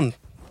around.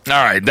 All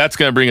right, that's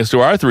going to bring us to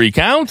our 3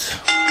 count.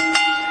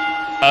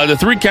 The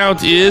 3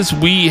 count is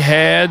we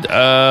had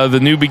the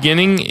new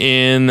beginning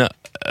in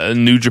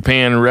New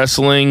Japan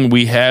Wrestling.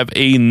 We have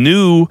a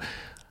new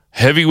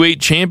heavyweight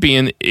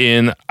champion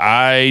in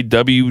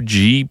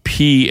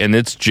IWGP, and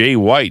it's Jay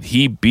White.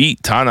 He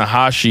beat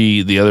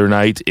Tanahashi the other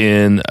night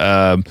in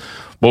it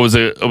was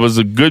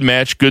a good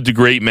match, good to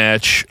great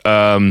match.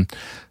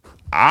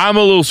 I'm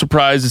a little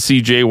surprised to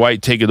see Jay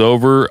White take it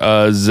over.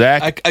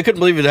 Zach, I couldn't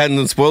believe it hadn't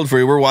been spoiled for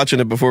you. We're watching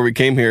it before we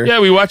came here.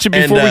 Yeah, we watched it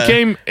before we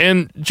came,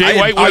 and Jay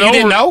White went over.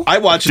 Didn't know? I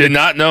watched it. Did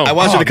not know. I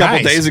watched it a couple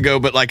days ago,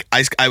 but like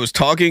I was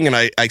talking and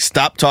I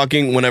stopped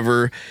talking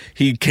whenever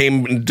he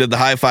came and did the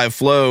high five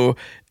flow,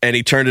 and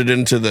he turned it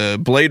into the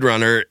Blade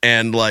Runner,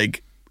 and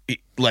like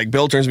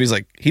Bill turns to me, he's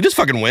like, he just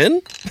fucking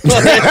win?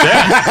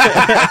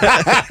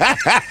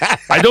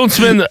 I don't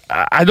spend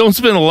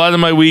a lot of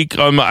my week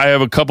on I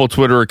have a couple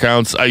Twitter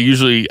accounts. I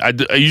usually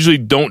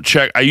don't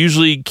check. I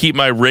usually keep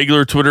my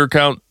regular Twitter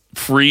account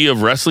free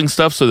of wrestling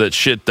stuff so that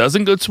shit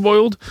doesn't get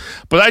spoiled.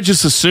 But I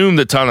just assumed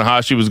that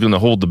Tanahashi was going to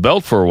hold the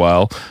belt for a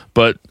while.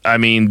 But I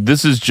mean,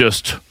 this is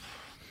just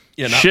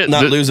Yeah, shit,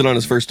 not losing on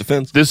his first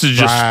defense. This is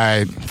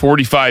just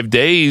 45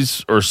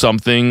 days or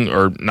something,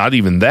 or not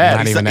even that.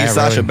 Not even that,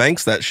 Sasha really.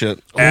 Banks that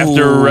shit.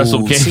 After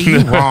Wrestle Kingdom.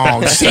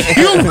 See,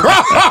 you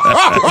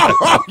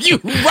wrong. You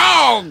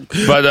wrong.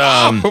 But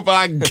oh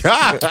my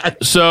God.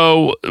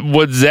 so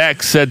what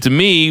Zach said to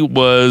me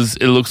was,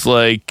 it looks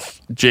like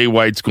Jay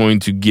White's going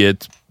to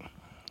get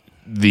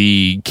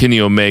the Kenny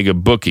Omega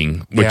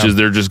booking, which is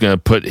they're just going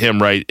to put him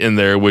right in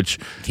there, which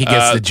he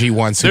gets the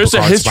G1 Supercard There's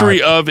a history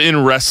spot. of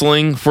in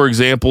wrestling. For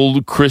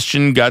example,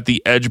 Christian got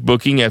the Edge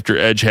booking after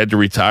Edge had to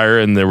retire,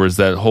 and there was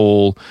that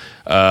whole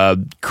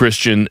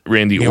Christian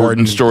Randy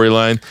Orton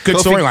storyline. Good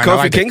storyline.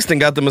 Kofi Kingston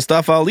got the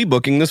Mustafa Ali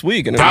booking this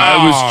week. And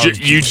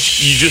You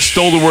just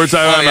stole the words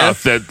out of my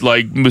mouth. That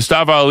like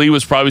Mustafa Ali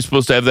was probably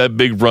supposed to have that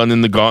big run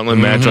in the gauntlet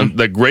match, on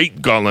that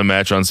great gauntlet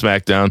match on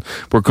SmackDown,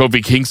 where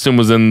Kofi Kingston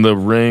was in the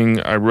ring.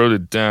 I wrote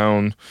it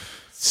down.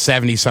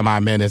 70 some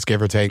odd minutes,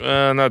 give or take.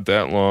 Not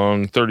that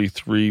long.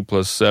 33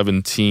 plus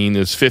 17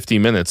 is 50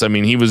 minutes. I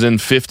mean, he was in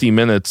 50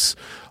 minutes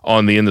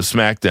on the end of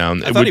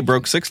SmackDown. I thought he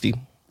broke 60.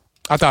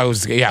 I thought it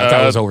was it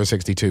was over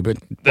 62, but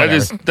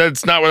whatever.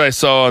 That's not what I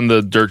saw on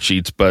the dirt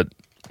sheets, but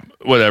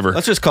whatever.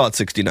 Let's just call it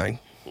 69.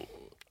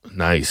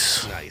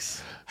 Nice.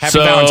 Happy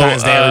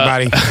Valentine's Day,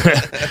 everybody.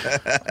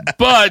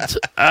 But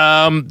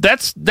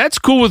that's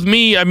cool with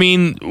me. I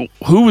mean,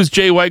 who is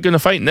Jay White going to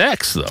fight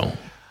next, though?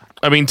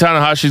 I mean,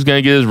 Tanahashi's going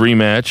to get his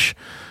rematch,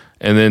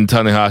 and then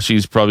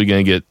Tanahashi's probably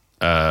going to get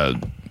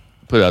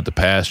put out the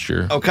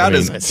pasture.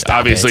 Okada's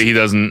obviously he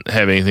doesn't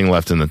have anything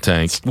left in the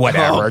tank.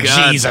 Whatever. Oh,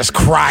 God. Jesus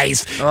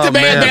Christ. Oh, the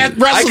man man. that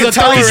wrestles a I can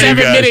tolerate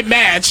 37-minute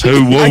match. Whoa,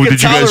 I can did you guys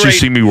tolerate- just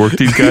see me work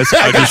these guys?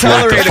 I just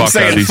worked the tolerate him fuck out of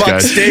saying these fuck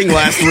guys. Sting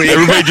last week.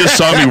 Everybody just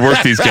saw me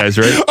work these guys,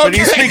 right? But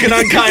he's speaking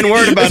unkind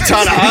word about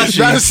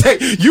Tanahashi. I was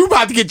saying, you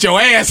about to get your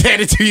ass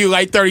handed to you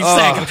like 30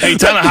 seconds. Hey,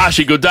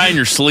 Tanahashi, go die in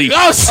your sleep.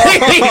 Oh, see?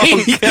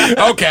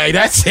 Okay,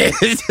 that's it.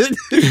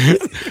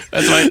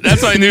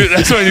 That's my new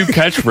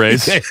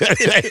catchphrase.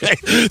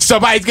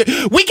 Somebody's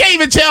we can't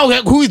even tell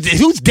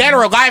who's dead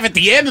or alive at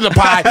the end of the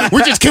pod.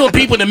 We're just killing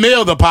people in the middle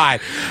of the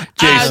pod.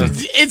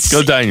 Jason,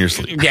 go die in your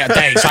sleep. Yeah,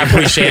 thanks. I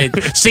appreciate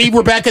it. See,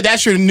 Rebecca,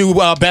 that's your new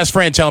best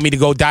friend telling me to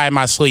go die in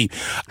my sleep.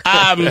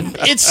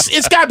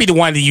 It's got to be the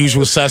one of the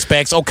usual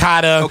suspects.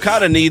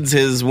 Okada needs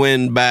his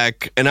win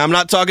back, and I'm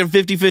not talking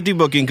 50-50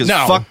 booking because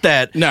fuck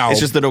that. No, it's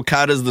just that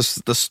Okada's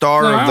the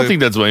star. I don't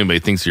think that's what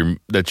anybody thinks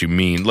that you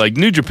mean. Like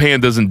New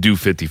Japan doesn't do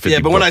 50-50. Yeah,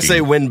 but when I booking.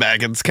 say win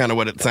back, it's kind of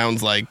what it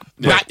sounds like.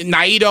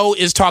 Naito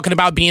is talking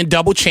about being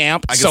double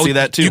champ. I can see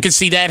that too. You can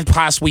see that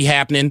possibly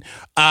happening.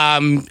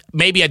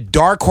 Maybe a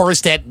dark horse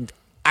that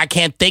I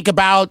can't think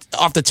about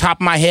off the top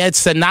of my head.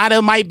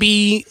 Sonata might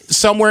be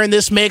somewhere in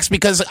this mix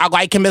because I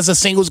like him as a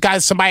singles guy.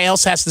 Somebody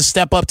else has to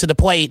step up to the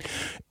plate.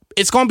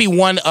 It's going to be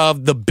one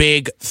of the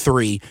big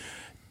three.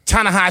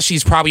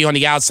 Tanahashi's probably on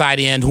the outside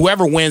end.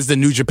 Whoever wins the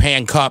New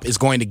Japan Cup is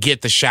going to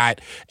get the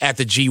shot at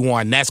the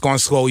G1. That's going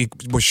to slowly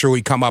but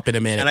surely come up in a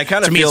minute. And I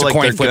kind of feel like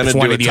they're going to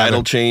do a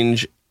title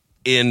change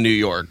in New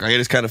York. I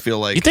just kind of feel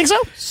like... You think so?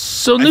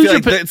 So I New feel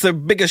Japan... like it's the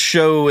biggest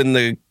show in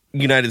the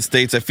United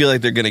States. I feel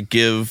like they're going to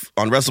give,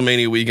 on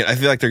WrestleMania weekend, I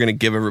feel like they're going to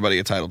give everybody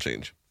a title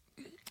change.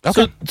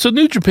 Okay. So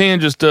New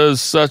Japan just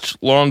does such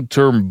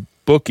long-term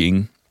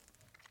booking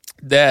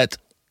that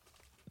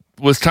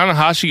was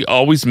Tanahashi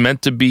always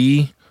meant to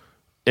be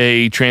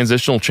a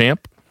transitional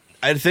champ?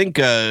 I think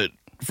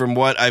from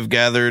what I've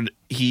gathered,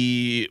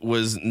 he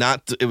was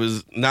not. It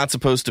was not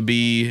supposed to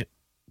be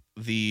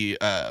the.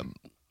 I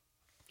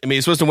mean,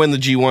 he's supposed to win the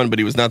G1, but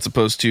he was not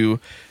supposed to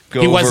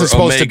go. He wasn't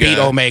supposed Omega, to beat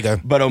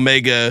Omega, but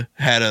Omega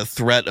had a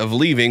threat of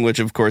leaving, which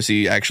of course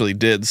he actually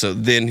did. So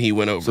then he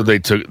went over. So they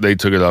took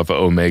it off of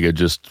Omega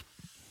just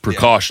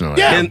precautionally.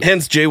 Yeah.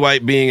 Hence Jay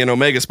White being an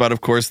Omega spot.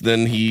 Of course,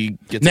 then he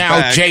gets now.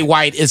 it back. Jay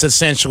White is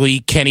essentially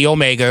Kenny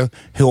Omega.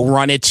 He'll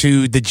run it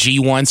to the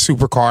G1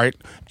 Supercard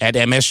at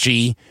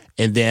MSG,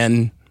 and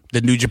then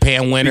the New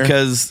Japan winner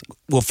because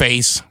will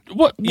face.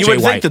 What you Jay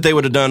would White. think that they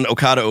would have done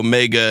Okada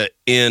Omega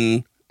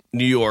in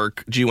New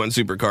York G1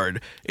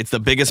 Supercard. It's the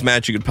biggest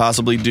match you could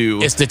possibly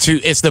do. It's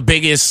the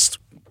biggest.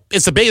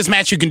 It's the biggest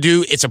match you can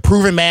do. It's a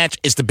proven match.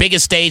 It's the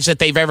biggest stage that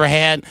they've ever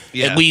had,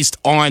 at least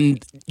on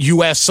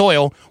U.S.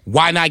 soil.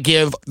 Why not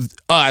give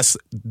us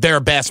their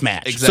best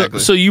match? Exactly.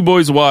 So you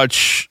boys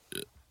watch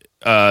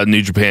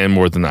New Japan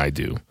more than I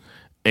do.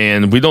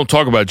 And we don't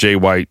talk about Jay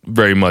White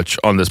very much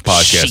on this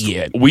podcast.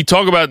 Shit. We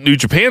talk about New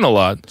Japan a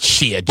lot.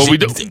 Shit, But we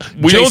don't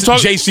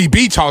talk.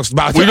 JCB talks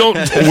about. We don't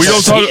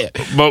talk. Shit.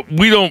 But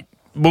we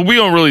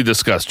don't really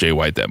discuss Jay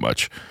White that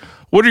much.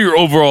 What are your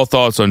overall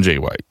thoughts on Jay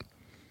White?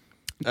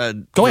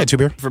 Go ahead,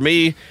 Two-Beer. For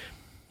me,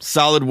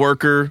 solid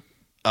worker,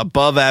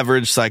 above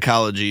average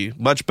psychology,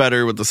 much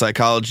better with the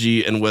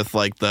psychology and with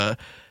like the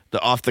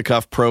off the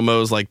cuff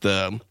promos, like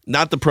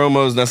not the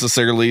promos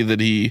necessarily that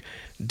he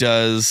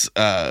does.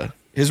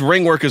 His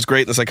ring work is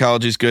great, and the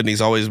psychology is good, and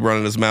he's always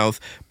running his mouth.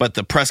 But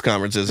the press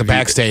conferences, The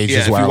backstage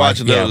if is what you I watch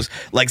like, those,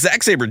 like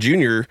Zack Sabre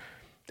Jr.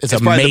 It's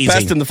probably amazing. the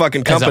best in the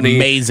fucking company. It's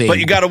amazing. But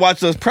you got to watch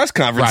those press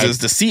conferences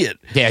to see it.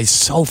 Yeah, it's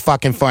so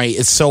fucking funny.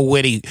 It's so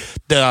witty.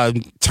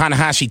 The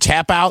Tanahashi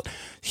tap out,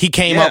 he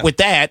came up with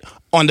that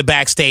on the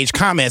backstage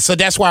comments. So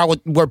that's why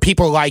where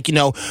people are like,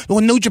 well,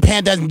 New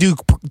Japan doesn't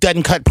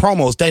cut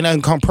promos. They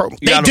doesn't come promos.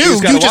 They do.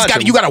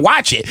 You got to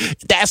watch it.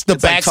 That's the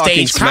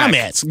backstage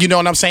comments. You know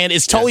what I'm saying?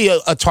 It's totally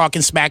a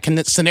talking smack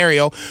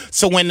scenario.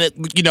 So when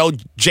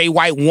Jay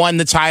White won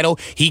the title,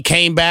 he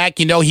came back.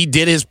 He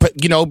did his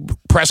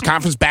press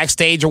conference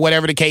backstage or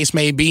whatever the case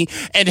may be,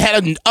 and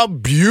had a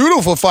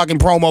beautiful fucking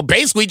promo.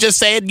 Basically, just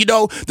said,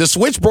 the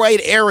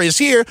Switchblade era is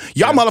here.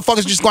 Y'all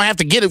motherfuckers just gonna have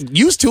to get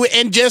used to it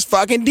and just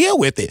fucking deal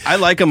with it. I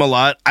like him a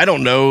lot. I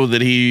don't know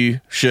that he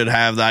should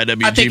have the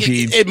IWGP. I think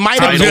it might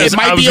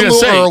be a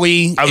little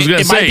early. I was going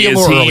to say,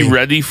 is he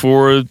ready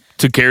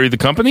to carry the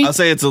company? I'll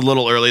say it's a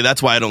little early.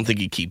 That's why I don't think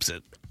he keeps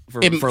it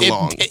for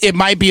long. It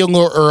might be a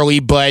little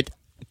early, but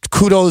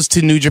kudos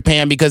to New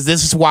Japan, because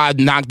this is why I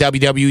knock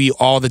WWE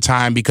all the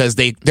time, because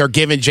they're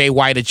giving Jay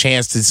White a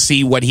chance to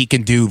see what he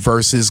can do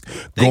versus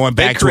going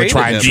back to a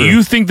tried and true. Do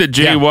you think that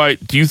Jay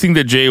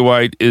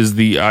White is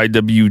the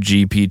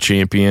IWGP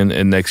champion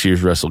in next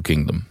year's Wrestle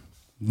Kingdom?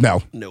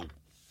 No.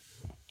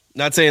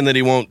 Not saying that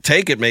he won't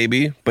take it,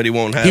 maybe, but he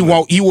won't have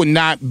He will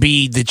not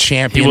be the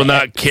champion. He will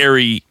not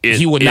carry it.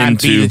 He will not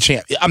be the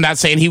champion. I'm not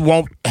saying he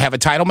won't have a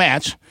title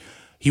match.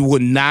 He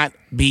would not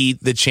be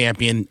the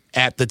champion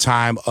at the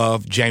time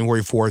of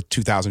January 4th,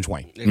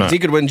 2020. He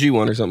could win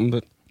G1 or something,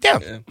 but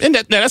and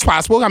that's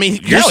possible. I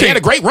mean, he had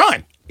a great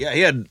run. Yeah,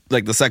 he had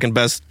like the second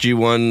best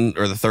G1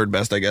 or the third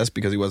best, I guess,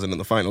 because he wasn't in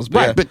the finals.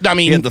 But but I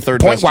mean, he had the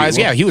third point wise,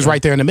 G1. he was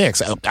right there in the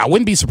mix. I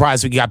wouldn't be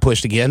surprised if he got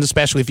pushed again,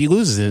 especially if he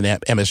loses in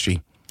that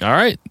MSG. All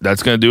right,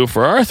 that's going to do it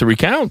for our 3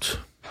 count.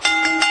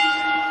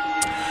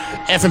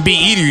 F&B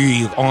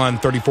Eatery on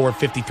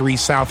 3453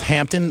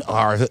 Southampton,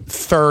 our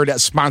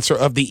third sponsor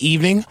of the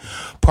evening,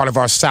 part of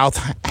our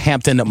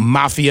Southampton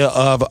mafia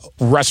of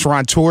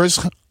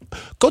restaurateurs.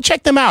 Go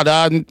check them out.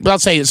 I'll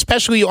say,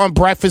 especially on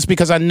breakfast,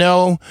 because I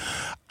know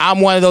I'm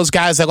one of those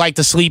guys that like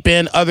to sleep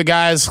in. Other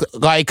guys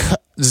like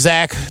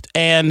Zach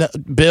and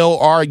Bill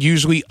are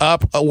usually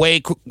up,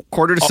 awake.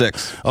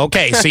 5:45.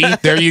 Okay, see,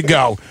 there you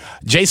go.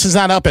 Jason's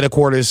not up at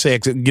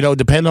 5:45.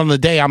 Depending on the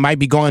day, I might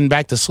be going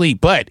back to sleep.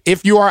 But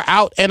if you are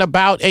out and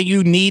about and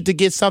you need to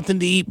get something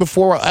to eat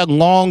before a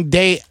long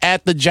day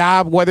at the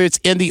job, whether it's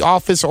in the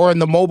office or in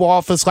the mobile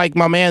office like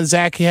my man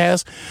Zach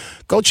has,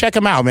 go check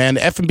him out, man.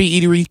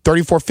 F&B Eatery,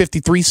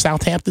 3453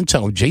 Southampton.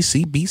 Tell him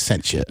JCB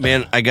sent you.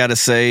 Man, I got to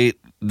say,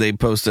 they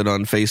posted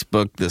on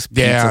Facebook this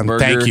pizza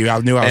burger. Thank you. I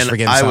knew I was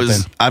forgetting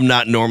something. I'm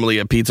not normally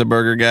a pizza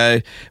burger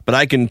guy, but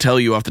I can tell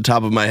you off the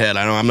top of my head,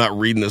 I'm not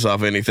reading this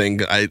off anything.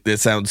 It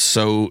sounds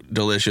so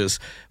delicious.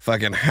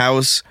 Fucking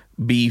house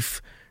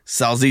beef,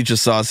 salsicha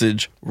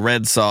sausage,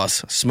 red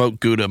sauce,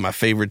 smoked Gouda, my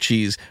favorite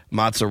cheese,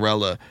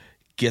 mozzarella.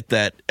 Get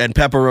that, and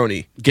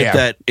pepperoni. Get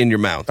that in your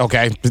mouth.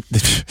 Okay.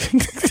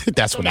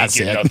 That's what I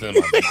said.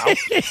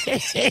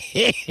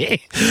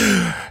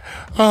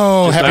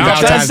 Oh, happy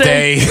Valentine's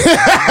Day.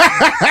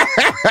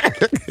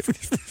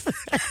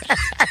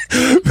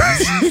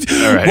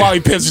 All right. Wally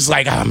Pips is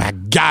like, oh my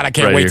God, I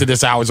can't wait till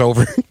this hour's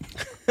over.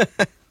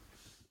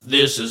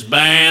 This is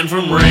banned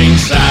from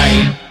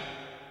Ringside.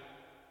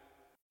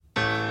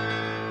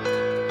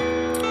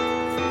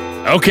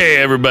 Okay,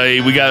 everybody,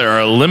 we got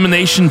our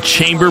Elimination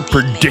Chamber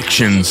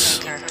predictions.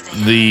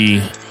 The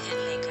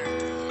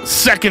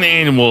second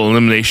annual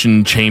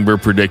Elimination Chamber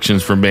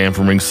predictions from Band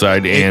from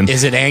Ringside. And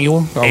is it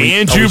annual?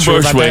 Andrew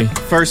Bushway.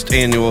 First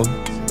annual.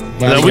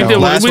 We did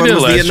last one was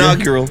last the year.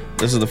 inaugural.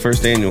 This is the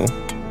first annual.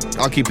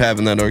 I'll keep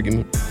having that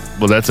argument.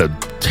 Well, that's a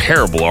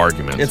terrible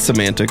argument. It's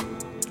semantic.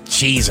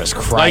 Jesus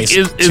Christ.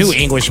 Like, two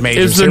English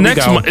majors.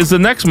 Is the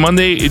next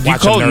Monday, do you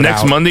call it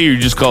next Monday or you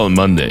just call it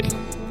Monday?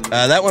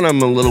 That one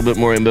I'm a little bit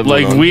more ambivalent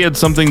Like, on. we had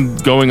something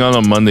going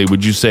on Monday.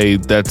 Would you say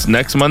that's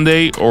next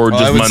Monday or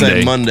just I would Monday?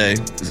 say Monday,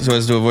 so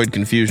as to avoid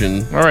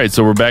confusion. All right,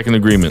 so we're back in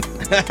agreement.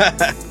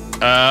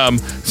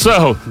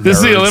 So, this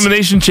is the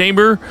Elimination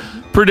Chamber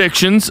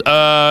predictions.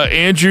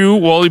 Andrew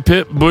Wally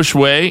Pitt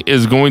Bushway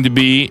is going to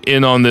be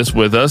in on this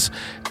with us.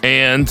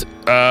 And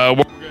what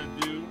we're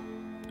going to do...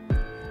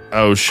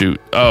 Oh, shoot.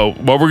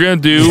 What we're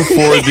going to do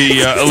for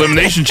the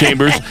Elimination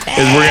Chambers is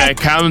we're going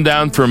to count them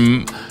down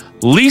from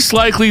least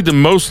likely to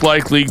most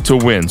likely to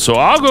win. So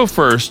I'll go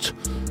first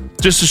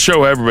just to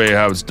show everybody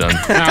how it's done.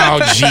 Oh,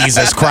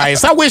 Jesus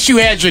Christ. I wish you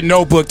had your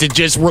notebook to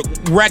just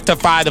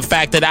rectify the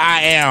fact that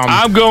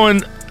I'm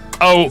going...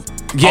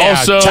 Yeah,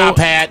 also, Top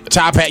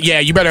Hat. Yeah,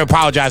 you better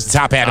apologize to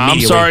Top Hat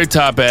immediately. I'm sorry,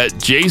 Top Hat.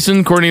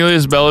 Jason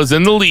Cornelius Bell is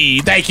in the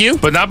lead. Thank you.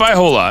 But not by a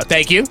whole lot.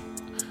 Thank you.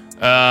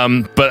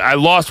 But I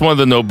lost one of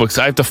the notebooks.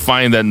 I have to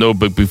find that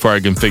notebook before I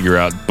can figure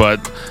out.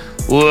 But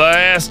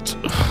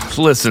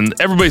listen,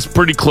 everybody's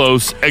pretty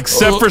close,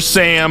 except for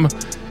Sam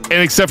and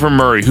except for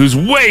Murray, who's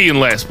way in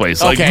last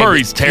place. Like,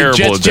 Murray's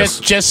terrible at this.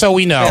 Just so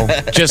we know,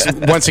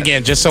 once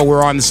again, just so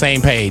we're on the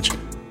same page,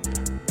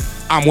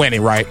 I'm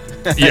winning, right?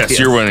 Yes,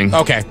 you're winning.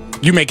 Okay,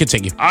 you may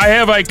continue. I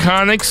have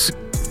Iconics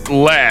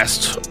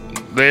last.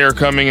 They are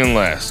coming in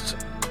last.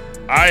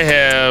 I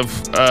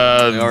have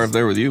They are if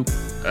they're with you.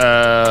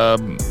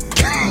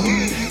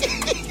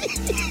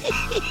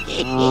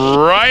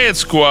 Riot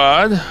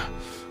Squad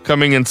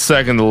coming in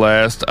second to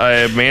last. I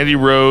have Mandy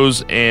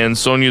Rose and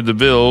Sonya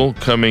Deville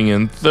coming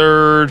in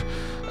third.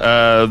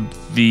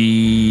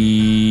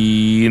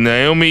 The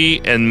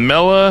Naomi and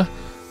Mella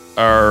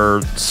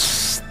are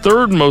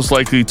third most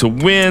likely to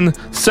win.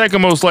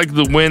 Second most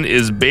likely to win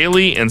is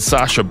Bayley and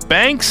Sasha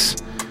Banks.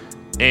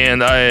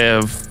 And I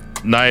have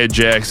Nia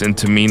Jax and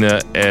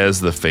Tamina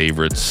as the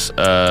favorites.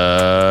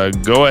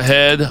 Go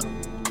ahead,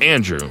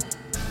 Andrew.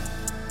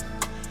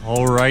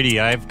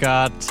 Alrighty, I've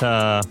got,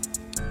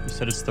 you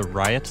said it's the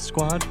Riot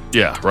Squad?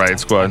 Yeah, Riot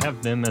Squad. I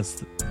have them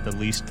as the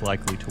least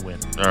likely to win.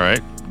 All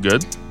right,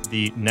 good.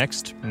 The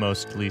next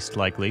most least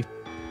likely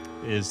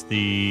is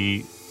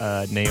the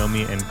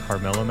Naomi and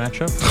Carmella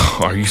matchup.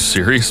 Are you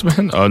serious,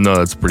 man? Oh, no,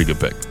 that's a pretty good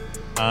pick.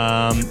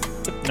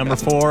 Number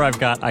 4, I've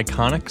got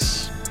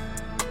Iconics.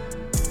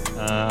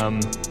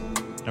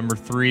 Number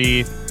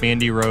 3,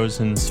 Mandy Rose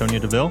and Sonya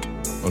Deville.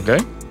 Okay.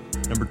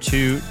 Number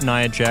 2,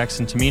 Nia Jax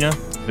and Tamina.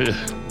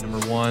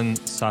 Number 1,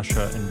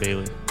 Sasha and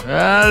Bayley.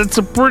 That's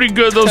a pretty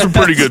good. Those are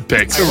pretty good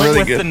picks. I went really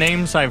with good. the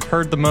names I've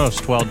heard the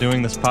most while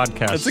doing this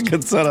podcast. That's a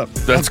good setup.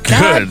 That's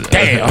God good.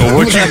 damn.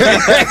 Would you,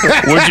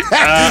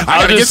 I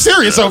gotta get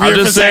serious over I'll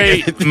here just for a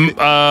say, second.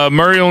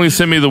 Murray only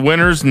sent me the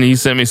winners, and he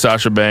sent me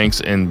Sasha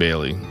Banks and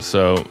Bayley.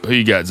 So who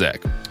you got,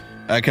 Zach?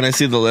 Can I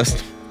see the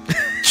list?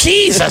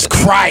 Jesus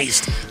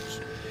Christ.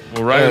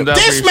 We'll write them down.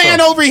 This for man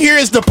yourself. over here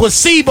is the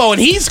placebo, and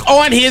he's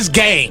on his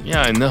game.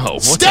 Yeah, I know.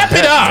 What Step the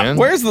it heck, up. man?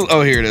 Where's the?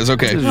 Oh, here it is.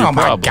 Okay. What is your Oh,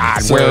 my problem?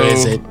 God. So, Where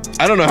is it?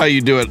 I don't know how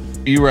you do it.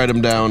 You write them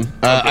down.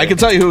 I can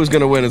tell you who's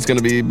going to win. It's going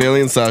to be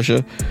Bayley and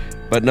Sasha.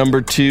 But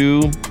number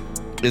 2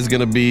 is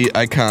going to be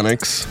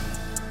Iconics.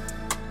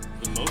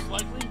 The most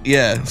likely?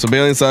 Yeah. So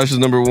Bayley and Sasha's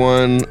number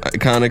 1.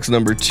 Iconics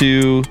number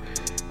 2.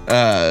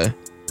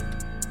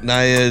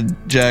 Nia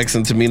Jax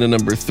and Tamina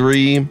number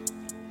 3.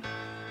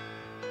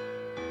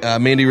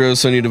 Mandy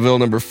Rose, Sonya Deville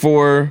number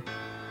 4.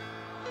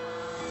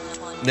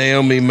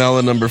 Naomi,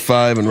 Mella number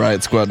 5, and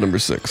Riot Squad number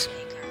 6. Who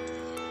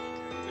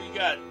you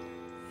got?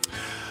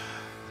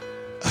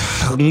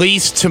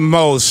 Least to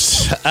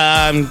most.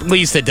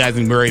 Least it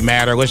doesn't really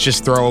matter. Let's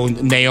just throw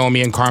Naomi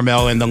and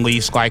Carmella in the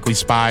least likely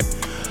spot.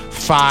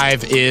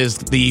 5 is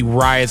the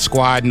Riot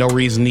Squad. No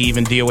reason to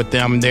even deal with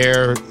them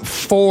there.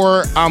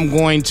 4, I'm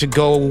going to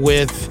go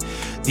with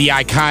the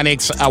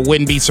Iconics. I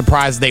wouldn't be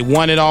surprised if they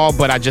won it all,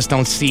 but I just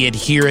don't see it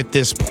here at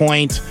this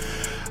point.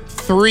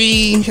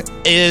 3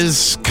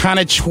 is kind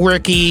of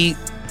tricky.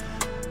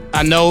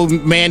 I know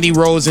Mandy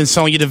Rose and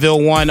Sonya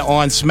Deville won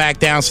on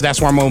SmackDown, so that's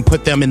where I'm going to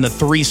put them in the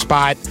 3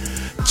 spot.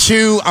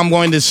 2, I'm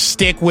going to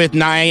stick with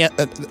Nia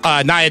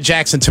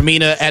Jax and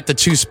Tamina at the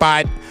 2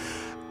 spot.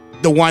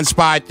 The 1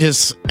 spot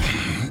is...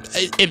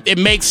 It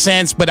makes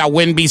sense, but I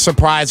wouldn't be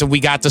surprised if we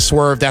got the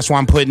swerve. That's why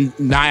I'm putting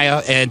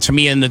Nia and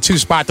Tamina in the 2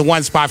 spot. The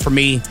 1 spot for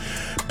me,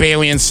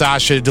 Bayley and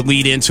Sasha to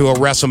lead into a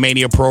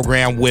WrestleMania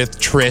program with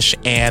Trish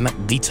and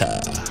Lita.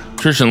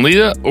 Trish and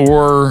Lita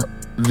or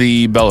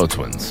the Bella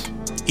Twins?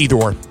 Either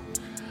or.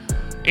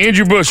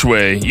 Andrew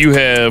Bushway, you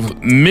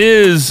have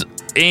Miz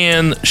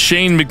and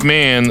Shane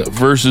McMahon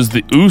versus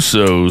the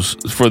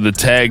Usos for the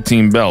tag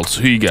team belts.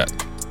 Who you got?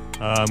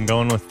 I'm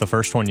going with the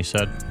first one you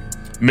said.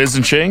 Miz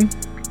and Shane?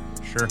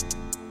 Sure.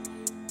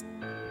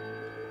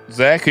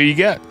 Zach, who you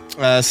got?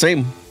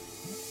 Same.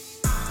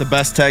 The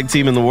best tag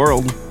team in the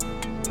world.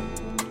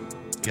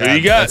 Who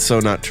you got? That's so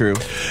not true.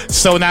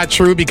 So not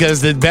true, because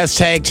the best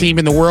tag team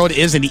in the world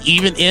isn't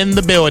even in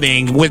the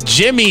building, with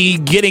Jimmy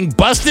getting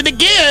busted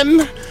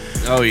again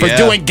Oh, for yeah.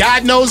 doing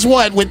God knows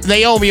what with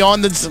Naomi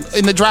in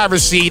the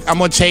driver's seat. I'm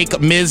going to take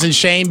Miz and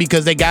Shane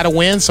because they got to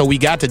win, so we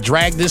got to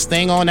drag this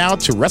thing on out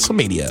to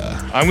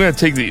WrestleMania. I'm going to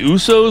take the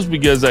Usos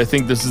because I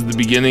think this is the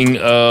beginning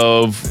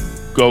of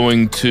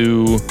going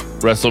to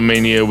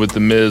WrestleMania with the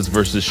Miz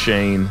versus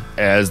Shane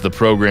as the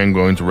program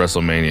going to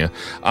WrestleMania.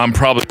 I'm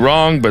probably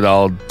wrong, but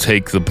I'll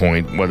take the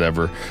point,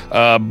 whatever.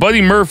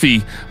 Buddy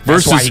Murphy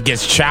versus... That's why he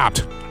gets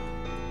chopped.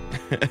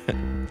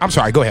 I'm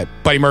sorry, go ahead.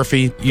 Buddy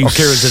Murphy, you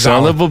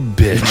son of a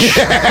bitch.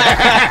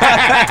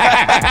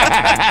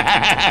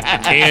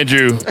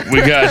 Andrew,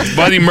 we got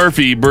Buddy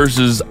Murphy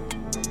versus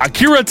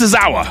Akira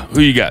Tozawa.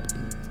 Who you got?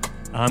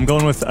 I'm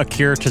going with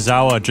Akira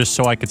Tozawa just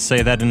so I could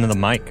say that into the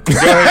mic.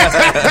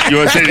 You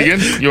want to say it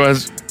again? You want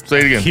to say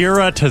it again?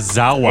 Akira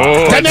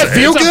Tozawa. Doesn't that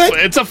feel good?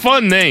 It's a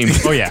fun name.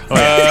 Oh, yeah.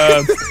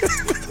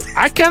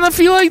 I kind of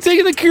feel like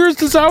taking Akira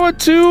Tozawa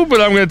too,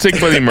 but I'm going to take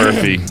Buddy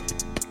Murphy.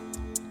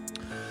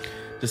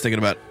 Just thinking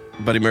about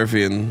Buddy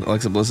Murphy and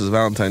Alexa Bliss's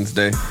Valentine's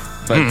Day.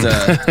 But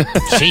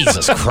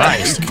Jesus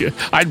Christ.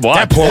 I'd watch.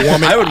 That poor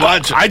woman. I would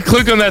watch it. I'd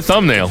click on that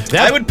thumbnail.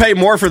 I would pay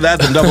more for that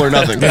than Double or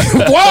Nothing.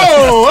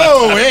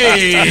 Whoa,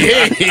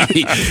 hey.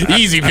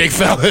 Easy, big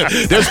fella.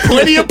 There's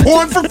plenty of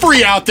porn for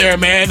free out there,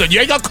 man. You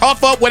ain't gonna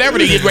cough up whatever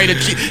they get ready to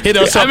hit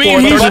us up for.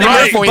 He's Buddy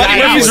right. Murphy,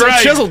 He's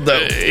right. Chiseled,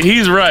 though.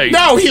 He's right.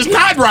 No, he's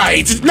not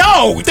right.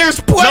 No, there's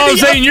plenty. No, I'm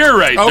saying you're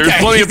right. Okay.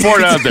 There's plenty of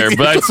porn out there,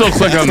 but I'd still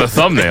click on the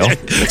thumbnail.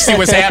 See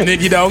what's happening,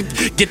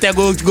 get that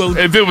little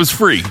If it was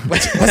free.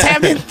 what's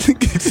happening?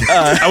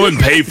 I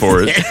wouldn't pay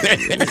for it.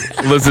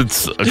 Unless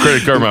it's a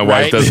credit card my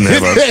wife doesn't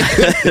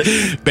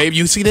have. Babe,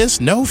 you see this?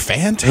 No,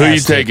 fantastic. Who are you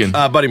taking?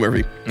 Buddy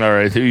Murphy. All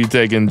right, who are you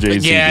taking,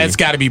 JC? Yeah, it's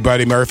got to be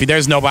Buddy Murphy.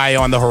 There's nobody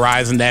on the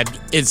horizon that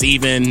is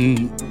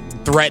even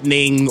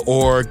threatening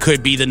or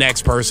could be the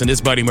next person.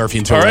 It's Buddy Murphy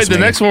and All right, the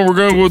next one we're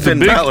going to go with Finn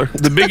Balor.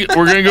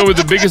 We're going to go with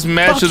the biggest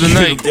match of the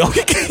night.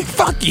 Okay,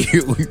 fuck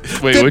you. Wait,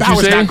 Finn what'd you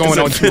Balor's say? not going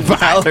on Finn too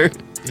Balor.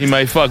 He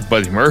might fuck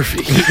Buddy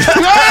Murphy.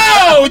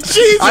 No,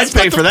 Jesus. I'd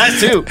pay for that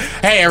too.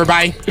 Hey,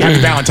 everybody. Happy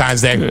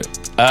Valentine's Day.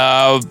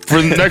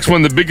 For the next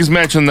one, the biggest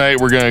match of the night,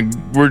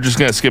 we're just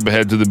gonna skip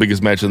ahead to the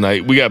biggest match of the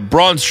night. We got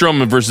Braun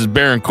Strowman versus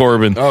Baron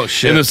Corbin. Oh,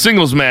 shit. In a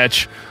singles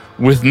match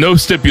with no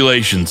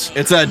stipulations.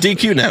 It's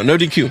DQ now. No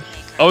DQ.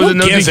 Oh, is it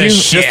no gives a DQ?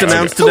 shit? Just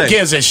announced Who today.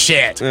 gives a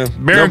shit? Baron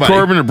Nobody.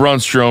 Corbin or Braun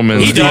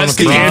Strowman? He does.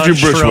 The Andrew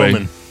Braun Bushway.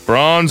 Strowman.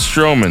 Braun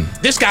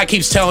Strowman. This guy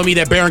keeps telling me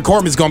that Baron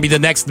Corbin is going to be the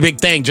next big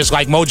thing, just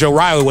like Mojo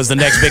Riley was the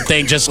next big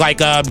thing, just like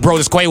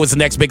Brodus Clay was the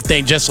next big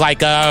thing, just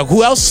like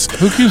who else?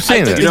 Who keeps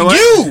saying that? You know what?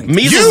 You!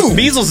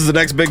 Measles is the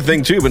next big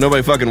thing too, but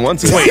nobody fucking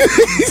wants it. Wait,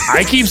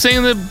 I keep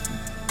saying that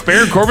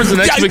Baron Corbin's the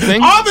next big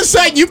thing? All of a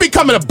sudden, you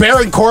becoming a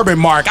Baron Corbin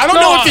mark. I don't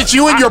know if it's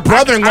you and your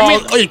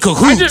brother-in-law in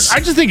cahoots. I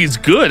just think he's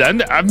good.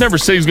 I've never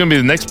said he's going to be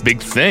the next big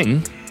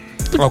thing.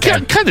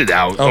 Okay. Cut it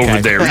out Okay.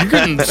 over there. You're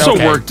getting so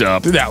Okay. worked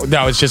up.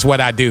 No, it's just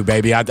what I do,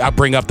 baby. I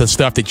bring up the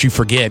stuff that you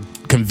forget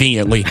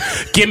conveniently.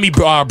 Give me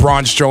Braun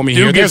Strowman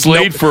here. Dude gets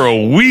laid for a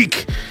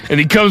week, and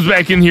he comes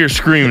back in here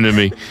screaming at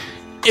me.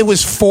 It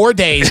was 4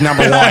 days,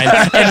 number one.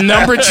 And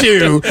number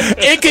two,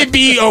 it could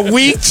be a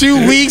week,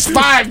 2 weeks,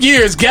 5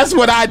 years. Guess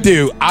what I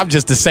do? I'm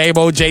just the same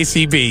old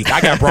JCB.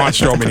 I got Braun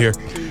Strowman here.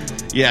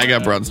 Yeah, I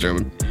got Braun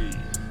Strowman.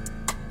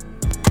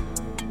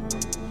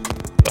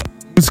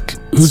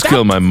 Who's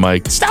killing my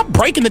mic? Stop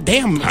breaking the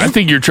damn... I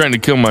think you're trying to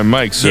kill my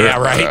mic, sir. Yeah,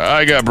 right.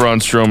 I got Braun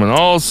Strowman.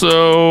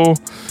 Also,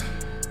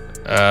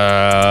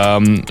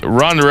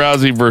 Ronda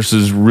Rousey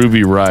versus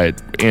Ruby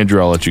Riott. Andrew,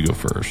 I'll let you go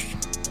first.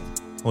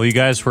 Well, you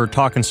guys were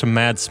talking some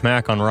mad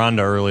smack on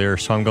Ronda earlier,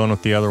 so I'm going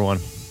with the other one.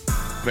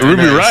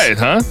 Ruby Riott,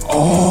 huh?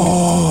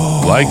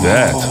 Oh. Like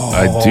that.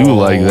 I do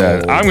like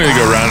that. I'm going to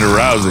go Ronda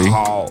Rousey.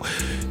 Oh,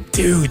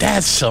 dude,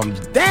 that's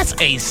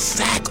a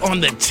sack on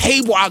the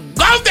table. I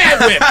love that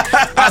whip.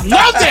 I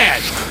love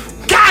that.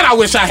 God, I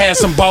wish I had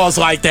some balls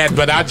like that,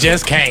 but I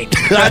just can't.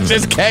 I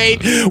just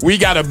can't. We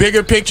got a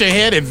bigger picture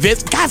ahead, and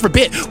Vince, God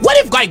forbid, what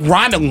if like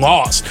Ronda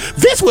lost?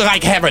 Vince would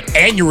like have an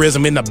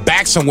aneurysm in the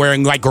back somewhere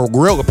in like a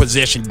gorilla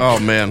position. Oh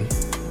man,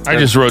 I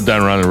just wrote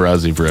down Ronda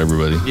Rousey for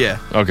everybody. Yeah.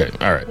 Okay,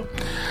 all right.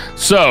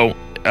 So,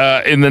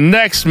 in the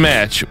next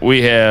match,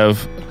 we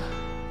have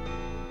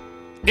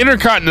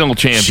Intercontinental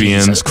Champion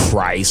Jesus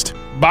Christ.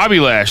 Bobby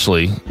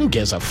Lashley Who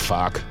gives a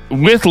fuck?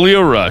 with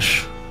Leo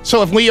Rush.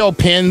 So if Leo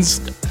pins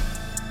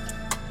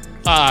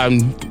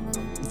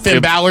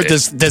Finn Balor,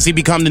 does he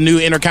become the new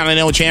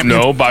Intercontinental Champion?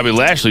 No, Bobby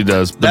Lashley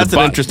does. But That's an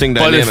interesting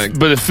dynamic.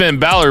 But if Finn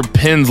Balor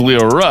pins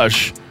Leo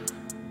Rush,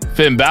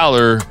 Finn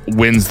Balor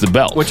wins the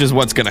belt. which is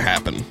what's going to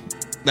happen.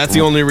 That's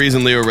the only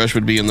reason Leo Rush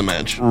would be in the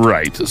match.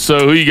 Right.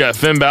 So who you got,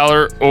 Finn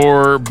Balor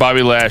or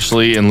Bobby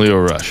Lashley and Leo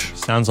Rush?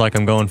 Sounds like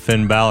I'm going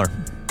Finn Balor.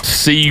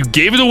 See, you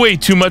gave it away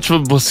too much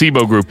of a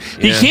placebo group.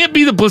 He Yeah. can't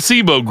be the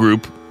placebo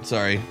group.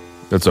 Sorry.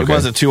 That's It okay.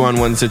 was a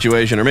 2-on-1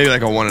 situation, or maybe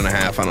like a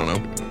 1.5. I don't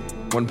know.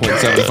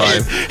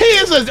 1.75. He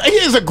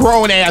is a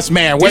grown ass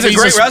man. He's a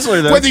great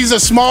wrestler, though. Whether he's a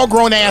small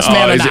grown ass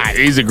man or not.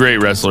 He's a great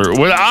wrestler.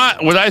 What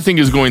I think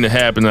is going to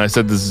happen, and I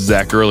said this to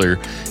Zach earlier,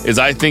 is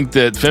I think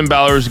that Finn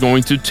Balor is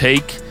going to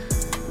take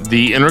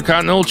the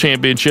Intercontinental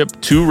Championship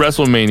to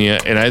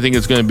WrestleMania, and I think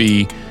it's going to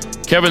be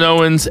Kevin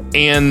Owens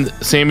and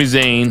Sami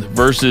Zayn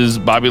versus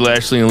Bobby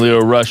Lashley and Leo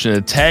Rush in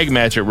a tag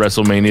match at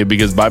WrestleMania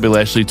because Bobby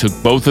Lashley took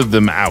both of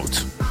them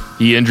out.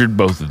 He injured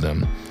both of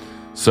them.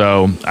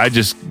 So I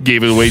just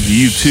gave it away to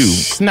you too.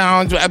 No,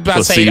 I'm about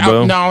to say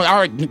Placebo? no. All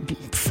right,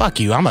 fuck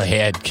you. I'm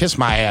ahead. Kiss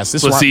my ass.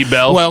 This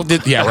Placebo?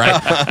 Yeah,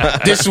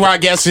 right. This is where I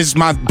guess is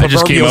my I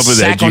just came proverbial up with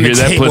that. sack Did on you hear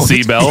the that? table.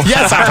 Placebo?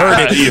 Yes, I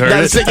heard it. You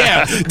heard it?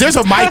 Yeah, there's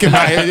a mic in my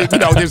head.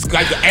 There's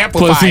like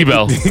amplified.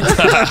 Placebo.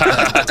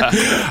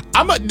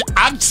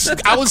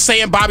 I was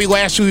saying Bobby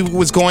Lashley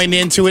was going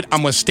into it.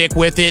 I'm gonna stick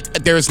with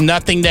it. There's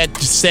nothing that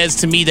says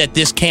to me that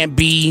this can't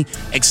be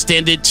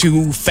extended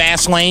to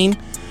Fastlane.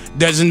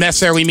 Doesn't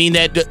necessarily mean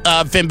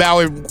that Finn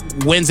Balor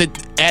wins it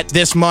at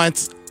this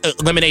month's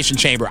Elimination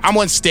Chamber. I'm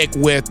going to stick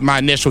with my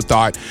initial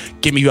thought.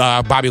 Give me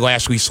Bobby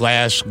Lashley /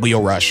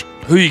 Leo Rush.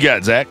 Who you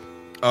got, Zach?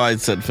 Oh, I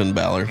said Finn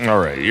Balor. All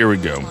right, here we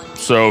go.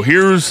 So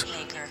here's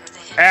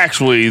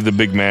actually the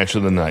big match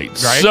of the night.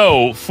 Right.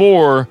 So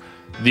for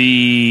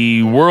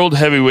the World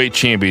Heavyweight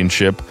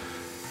Championship.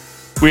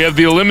 We have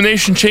the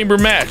Elimination Chamber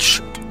match,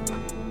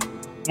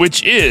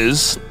 which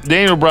is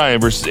Daniel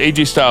Bryan versus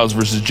AJ Styles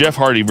versus Jeff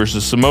Hardy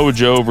versus Samoa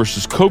Joe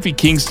versus Kofi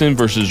Kingston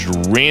versus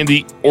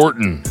Randy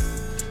Orton.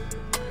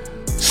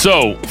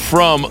 So,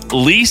 from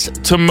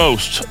least to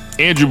most,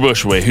 Andrew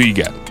Bushway, who you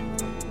got?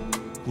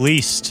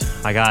 Least,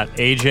 I got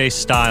AJ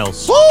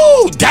Styles.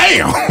 Woo!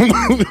 Damn!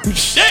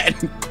 Shit!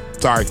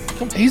 Sorry.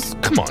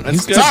 Come on.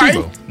 That's good.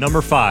 Sorry.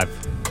 Number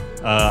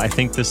 5. I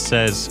think this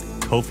says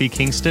Kofi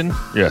Kingston.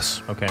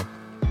 Yes. Okay.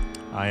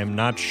 I am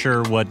not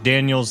sure what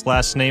Daniel's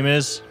last name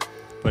is,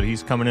 but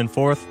he's coming in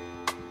 4th.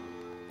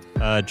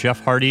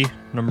 Jeff Hardy,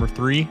 number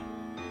 3.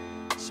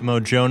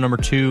 Samoa Joe, number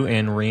 2.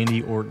 And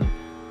Randy Orton.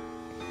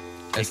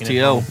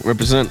 STL,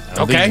 represent. I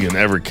don't think you can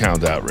ever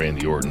count out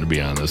Randy Orton, to be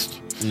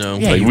honest. No.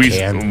 Yeah, you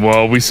can.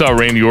 We saw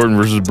Randy Orton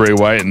versus Bray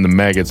Wyatt in the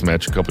Maggots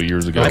match a couple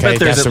years ago. I Okay, bet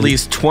there's that's at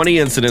least 20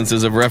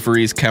 incidences of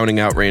referees counting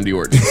out Randy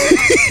Orton.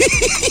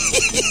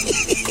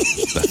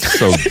 That's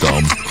so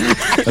dumb.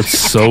 That's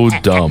so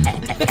dumb.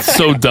 It's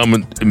so dumb,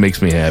 it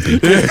makes me happy.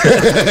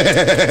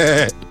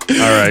 All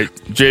right,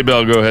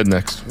 J-Bell, go ahead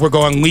next. We're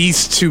going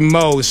least to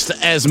most.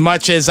 As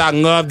much as I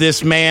love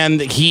this man,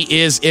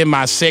 he is in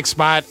my 6th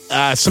spot.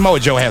 Samoa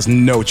Joe has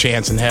no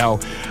chance in hell.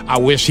 I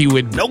wish he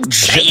would. No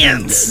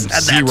chance.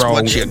 That's Zero.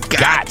 what you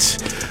got.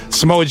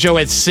 Samoa Joe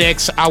at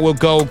 6. I will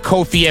go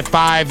Kofi at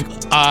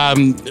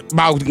 5.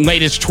 My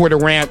latest Twitter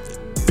rant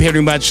pretty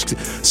much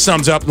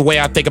sums up the way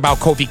I think about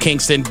Kofi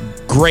Kingston.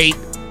 Great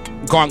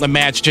gauntlet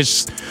match.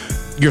 Just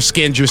your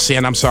skin's your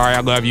sin. I'm sorry. I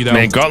love you, though.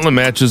 Man, gauntlet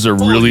matches are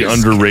really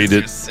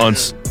underrated.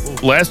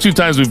 Last 2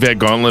 times we've had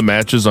gauntlet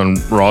matches on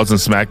Raws and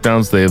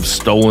SmackDowns, they have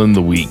stolen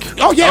the week.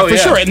 Oh, yeah, for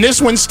sure. And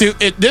this one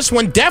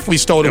definitely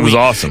stole the week. It was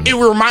awesome. It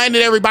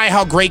reminded everybody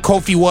how great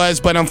Kofi was,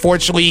 but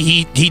unfortunately,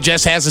 he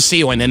just has a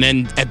ceiling. And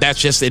then that's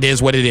just, it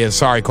is what it is.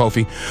 Sorry,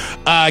 Kofi.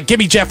 Give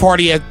me Jeff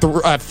Hardy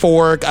at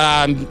 4.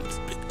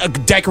 A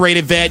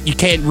decorated vet. You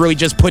can't really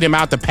just put him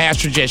out the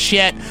pasture just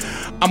yet.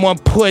 I'm going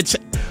to put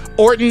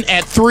Orton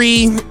at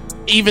 3.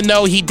 Even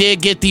though he did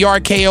get the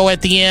RKO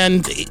at the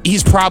end,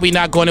 he's probably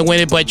not going to win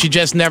it, but you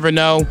just never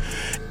know.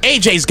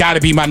 AJ's got to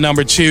be my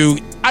number 2.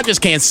 I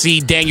just can't see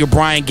Daniel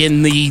Bryan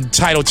getting the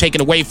title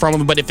taken away from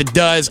him, but if it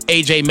does,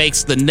 AJ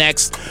makes the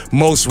next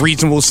most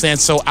reasonable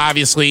sense. So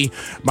obviously,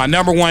 my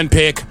number 1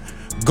 pick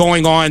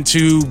going on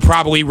to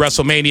probably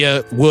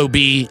WrestleMania will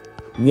be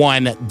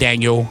 1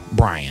 Daniel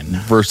Bryan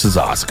versus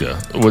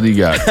Asuka. What do you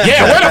got?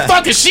 Yeah, where the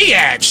fuck is she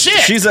at? Shit.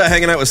 She's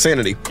hanging out with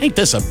Sanity. Ain't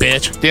this a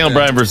bitch? Daniel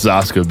Bryan versus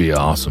Asuka would be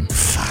awesome.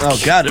 Oh,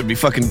 God, it'd be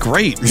fucking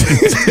great.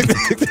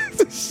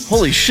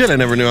 Holy shit, I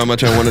never knew how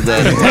much I wanted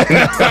that.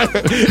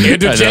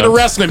 Intergender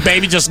wrestling,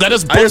 baby. Just let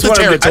us book the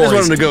territories. I just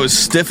want him to go as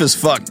stiff as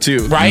fuck,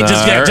 too. Right?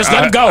 Just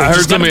let him go. I heard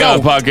Just let him somebody on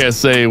the go. podcast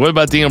say, what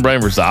about Daniel Bryan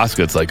versus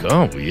Asuka? It's like,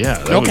 oh, yeah.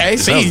 That would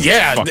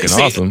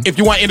fucking awesome. If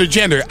you want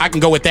intergender, I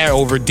can go with that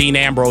over Dean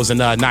Ambrose and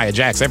Nia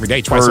Jax every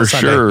day, twice For on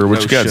Sunday. sure.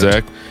 What you got,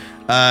 shit.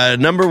 Zach?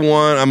 Number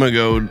 1, I'm going to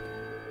go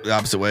the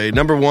opposite way.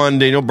 Number 1,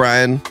 Daniel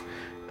Bryan.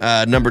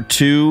 Number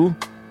 2,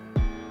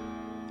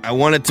 I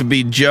want it to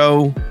be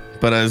Joe,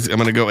 but I'm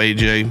going to go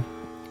AJ.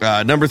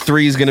 Number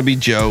 3 is going to be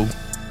Joe.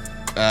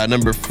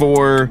 Number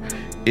 4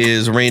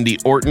 is Randy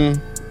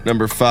Orton.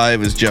 Number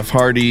 5 is Jeff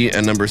Hardy.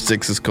 And number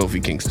 6 is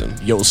Kofi Kingston.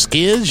 Your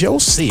skills, your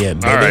sin,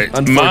 baby. All right.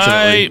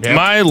 Unfortunately.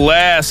 My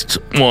last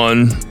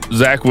one,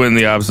 Zach went in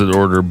the opposite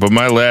order, but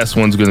my last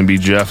one's going to be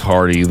Jeff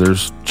Hardy.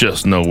 There's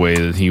just no way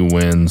that he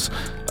wins.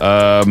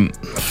 I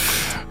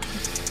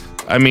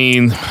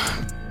mean,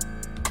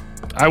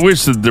 I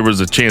wish that there was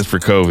a chance for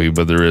Kofi,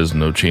 but there is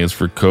no chance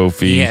for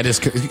Kofi. Yeah, this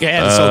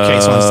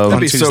showcase on That'd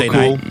be Tuesday so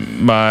cool. night.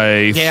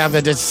 My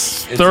But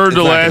it's third to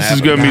not last gonna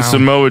is going to be happen.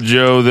 Samoa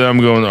Joe. Then I'm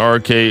going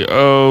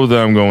RKO. Then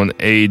I'm going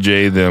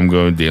AJ. Then I'm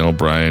going Daniel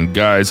Bryan.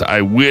 Guys,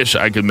 I wish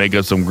I could make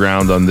up some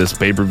ground on this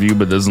pay-per-view,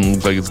 but it doesn't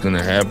look like it's going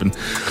to happen.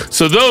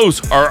 So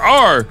those are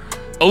our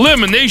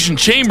Elimination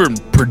Chamber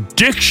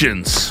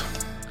predictions.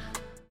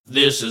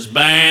 This is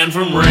banned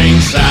from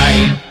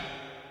ringside.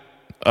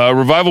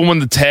 Revival won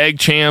the tag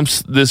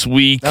champs this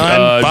week. Just a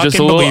Unfucking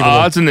little believable.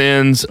 odds and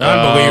ends.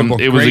 Unbelievable.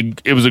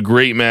 It was a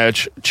great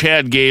match.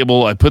 Chad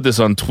Gable. I put this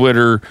on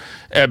Twitter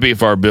at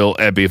BFR Bill,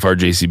 at BFR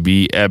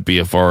JCB, at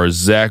BFR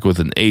Zach with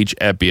an H,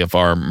 at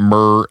BFR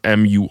Murr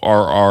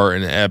MURR,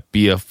 and at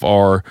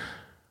BFR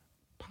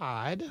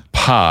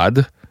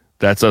Pod.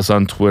 That's us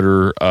on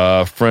Twitter.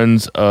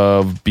 Friends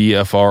of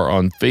BFR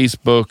on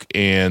Facebook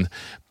and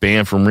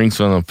Banned from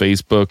Ringside on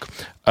Facebook.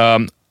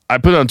 I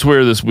put on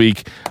Twitter this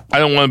week, I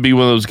don't want to be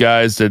one of those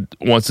guys that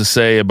wants to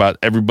say about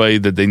everybody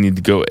that they need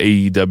to go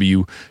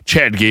AEW.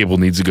 Chad Gable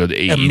needs to go to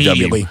AEW.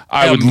 Immediately.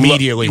 I would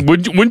Immediately.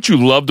 Wouldn't you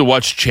love to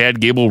watch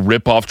Chad Gable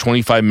rip off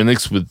 25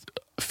 minutes with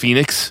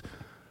Phoenix?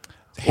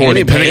 Or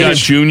with Pentagon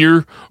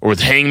Jr. or with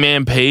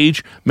Hangman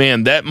Page?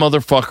 Man, that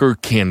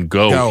motherfucker can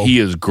go. He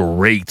is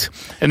great.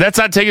 And that's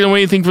not taking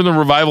away anything from the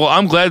Revival.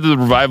 I'm glad that the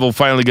Revival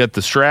finally got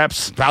the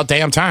straps. about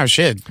damn time.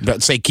 Shit.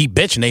 But say keep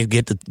bitching, they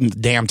get the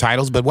damn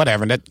titles, but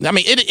whatever. I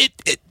mean,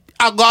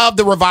 I love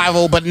the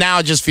Revival, but now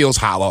it just feels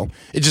hollow.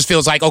 It just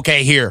feels like,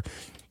 okay, here,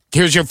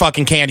 Here's your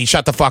fucking candy.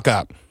 Shut the fuck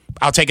up.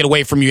 I'll take it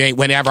away from you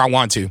whenever I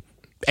want to.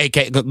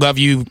 AK, love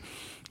you.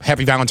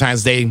 Happy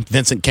Valentine's Day,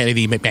 Vincent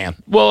Kennedy McMahon.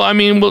 Well, I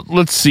mean,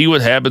 let's see what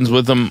happens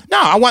with him. No,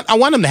 I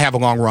want him to have a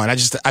long run. I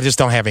just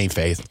don't have any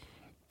faith.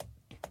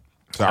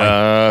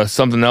 Sorry.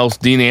 Something else.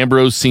 Dean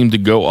Ambrose seemed to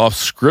go off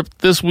script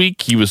this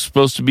week. He was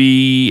supposed to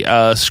be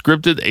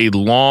scripted a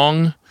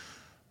long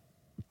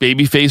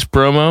babyface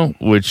promo,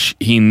 which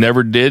he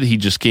never did. He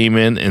just came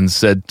in and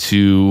said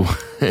to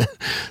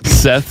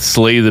Seth,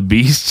 "Slay the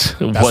beast."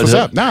 What's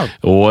up? No,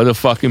 what a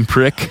fucking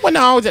prick. Well,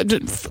 no,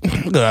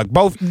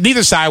 look,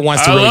 neither side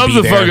wants to. I really love be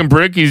the there. Fucking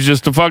prick. He's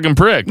just a fucking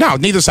prick. No,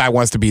 neither side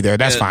wants to be there.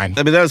 That's fine.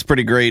 I mean, that was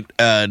pretty great,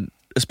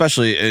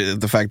 especially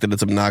the fact that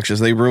it's obnoxious.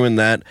 They ruined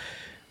that.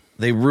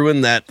 They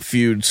ruined that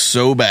feud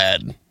so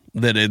bad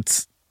that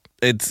it's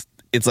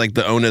like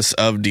the onus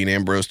of Dean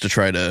Ambrose to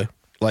try to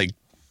like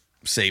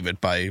save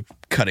it by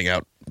cutting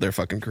out their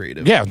fucking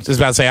creative. Yeah, I was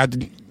about to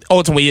say.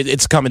 Ultimately,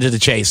 it's coming to the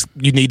chase.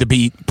 You need to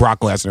beat Brock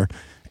Lesnar,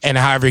 and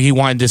however he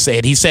wanted to say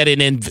it, he said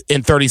it in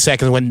 30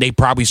 seconds when they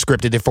probably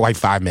scripted it for like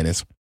 5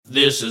 minutes.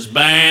 This is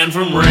Banned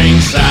from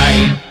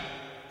Ringside.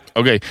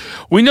 Okay,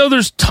 we know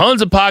there's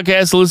tons of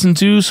podcasts to listen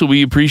to, so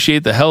we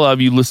appreciate the hell out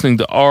of you listening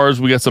to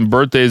ours. We got some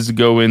birthdays to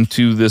go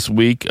into this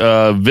week.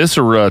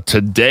 Viscera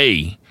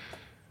today.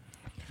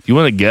 You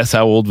want to guess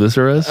how old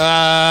Viscera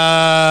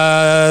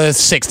is?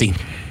 60.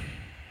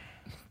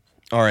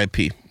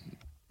 R.I.P.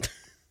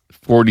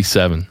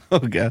 47. Oh,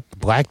 God.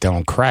 Black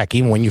don't crack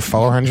even when you're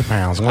 400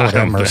 pounds. Lord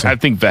have mercy. I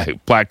think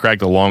Black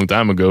cracked a long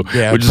time ago,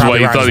 Yeah, which is why probably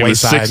he around thought he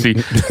was his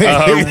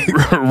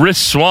 60. Rich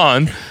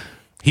Swann.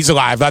 He's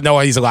alive. I know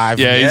he's alive.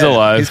 Yeah, he's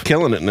alive. He's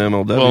killing it in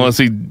MLW. Well, unless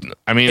he,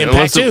 I mean,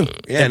 Impact too.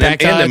 Yeah,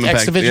 Impact, and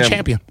X Division yeah.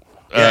 champion.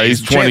 Yeah,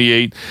 he's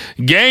 28.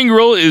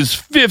 Gangrel is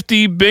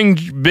 50.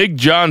 Big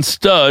John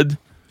Studd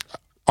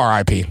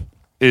R.I.P.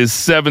 is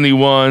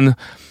 71.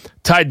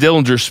 Ty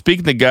Dillinger,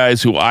 speaking to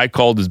guys who I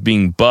called as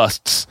being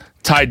busts,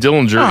 Ty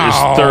Dillinger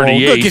is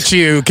 38. Look at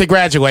you.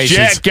 Congratulations.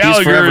 Jack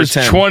Gallagher forever is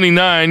 10.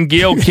 29.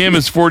 Gail Kim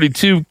is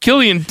 42.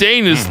 Killian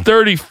Dane is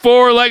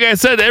 34. Like I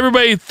said,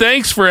 everybody,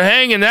 thanks for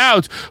hanging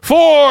out.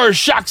 For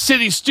Shock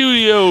City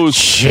Studios.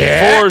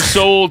 Check. For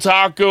Seoul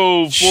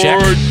Taco. For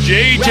Check.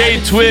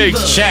 JJ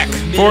Twigs. Check.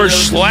 For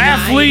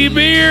Schlafly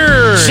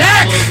Beer.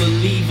 Check.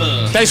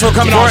 Thanks for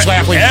coming on,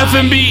 Schlafly.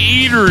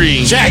 F&B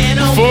Eatery. Check.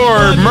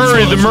 For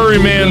Murray, the Murray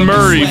Man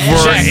Murray. For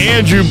Check.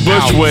 Andrew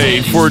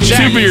Bushway. For Check.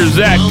 Two Beer,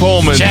 Zach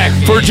Pullman. Check.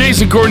 For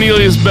Jason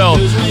Cornelius Bell.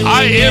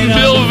 I am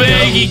Bill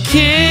Vaggie.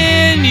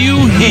 Can you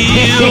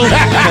heal the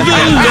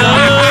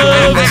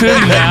love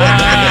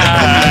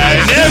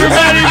tonight?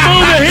 Everybody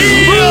move the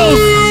heels.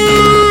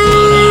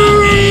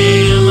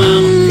 I'm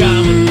a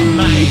common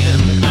man.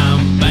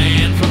 I'm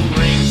banned from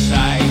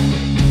Ringside.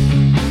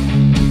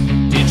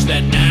 Ditch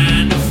that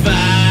 9 to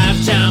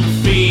 5 time to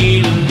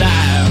feel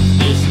alive.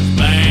 This is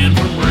Banned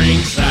from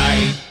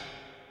Ringside.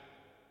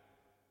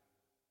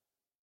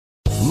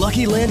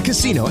 Lucky Land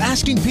Casino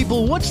asking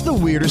people, what's the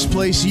weirdest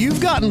place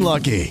you've gotten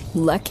lucky?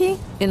 Lucky?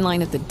 In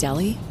line at the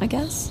deli, I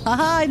guess?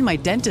 Aha, in my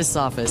dentist's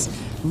office.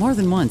 More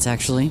than once,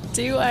 actually.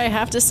 Do I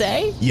have to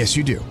say? Yes,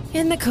 you do.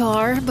 In the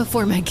car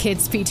before my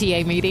kids'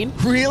 PTA meeting.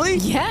 Really?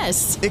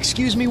 Yes.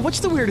 Excuse me, what's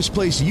the weirdest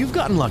place you've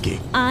gotten lucky?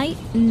 I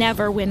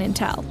never win and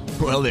tell.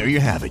 Well, there you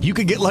have it. You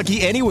can get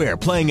lucky anywhere,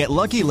 playing at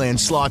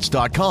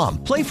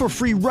LuckyLandSlots.com. Play for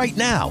free right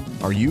now.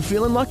 Are you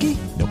feeling lucky?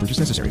 No purchase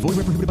necessary. Void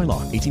where prohibited by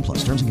law.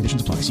 18+. Terms and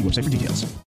conditions apply. See website for details.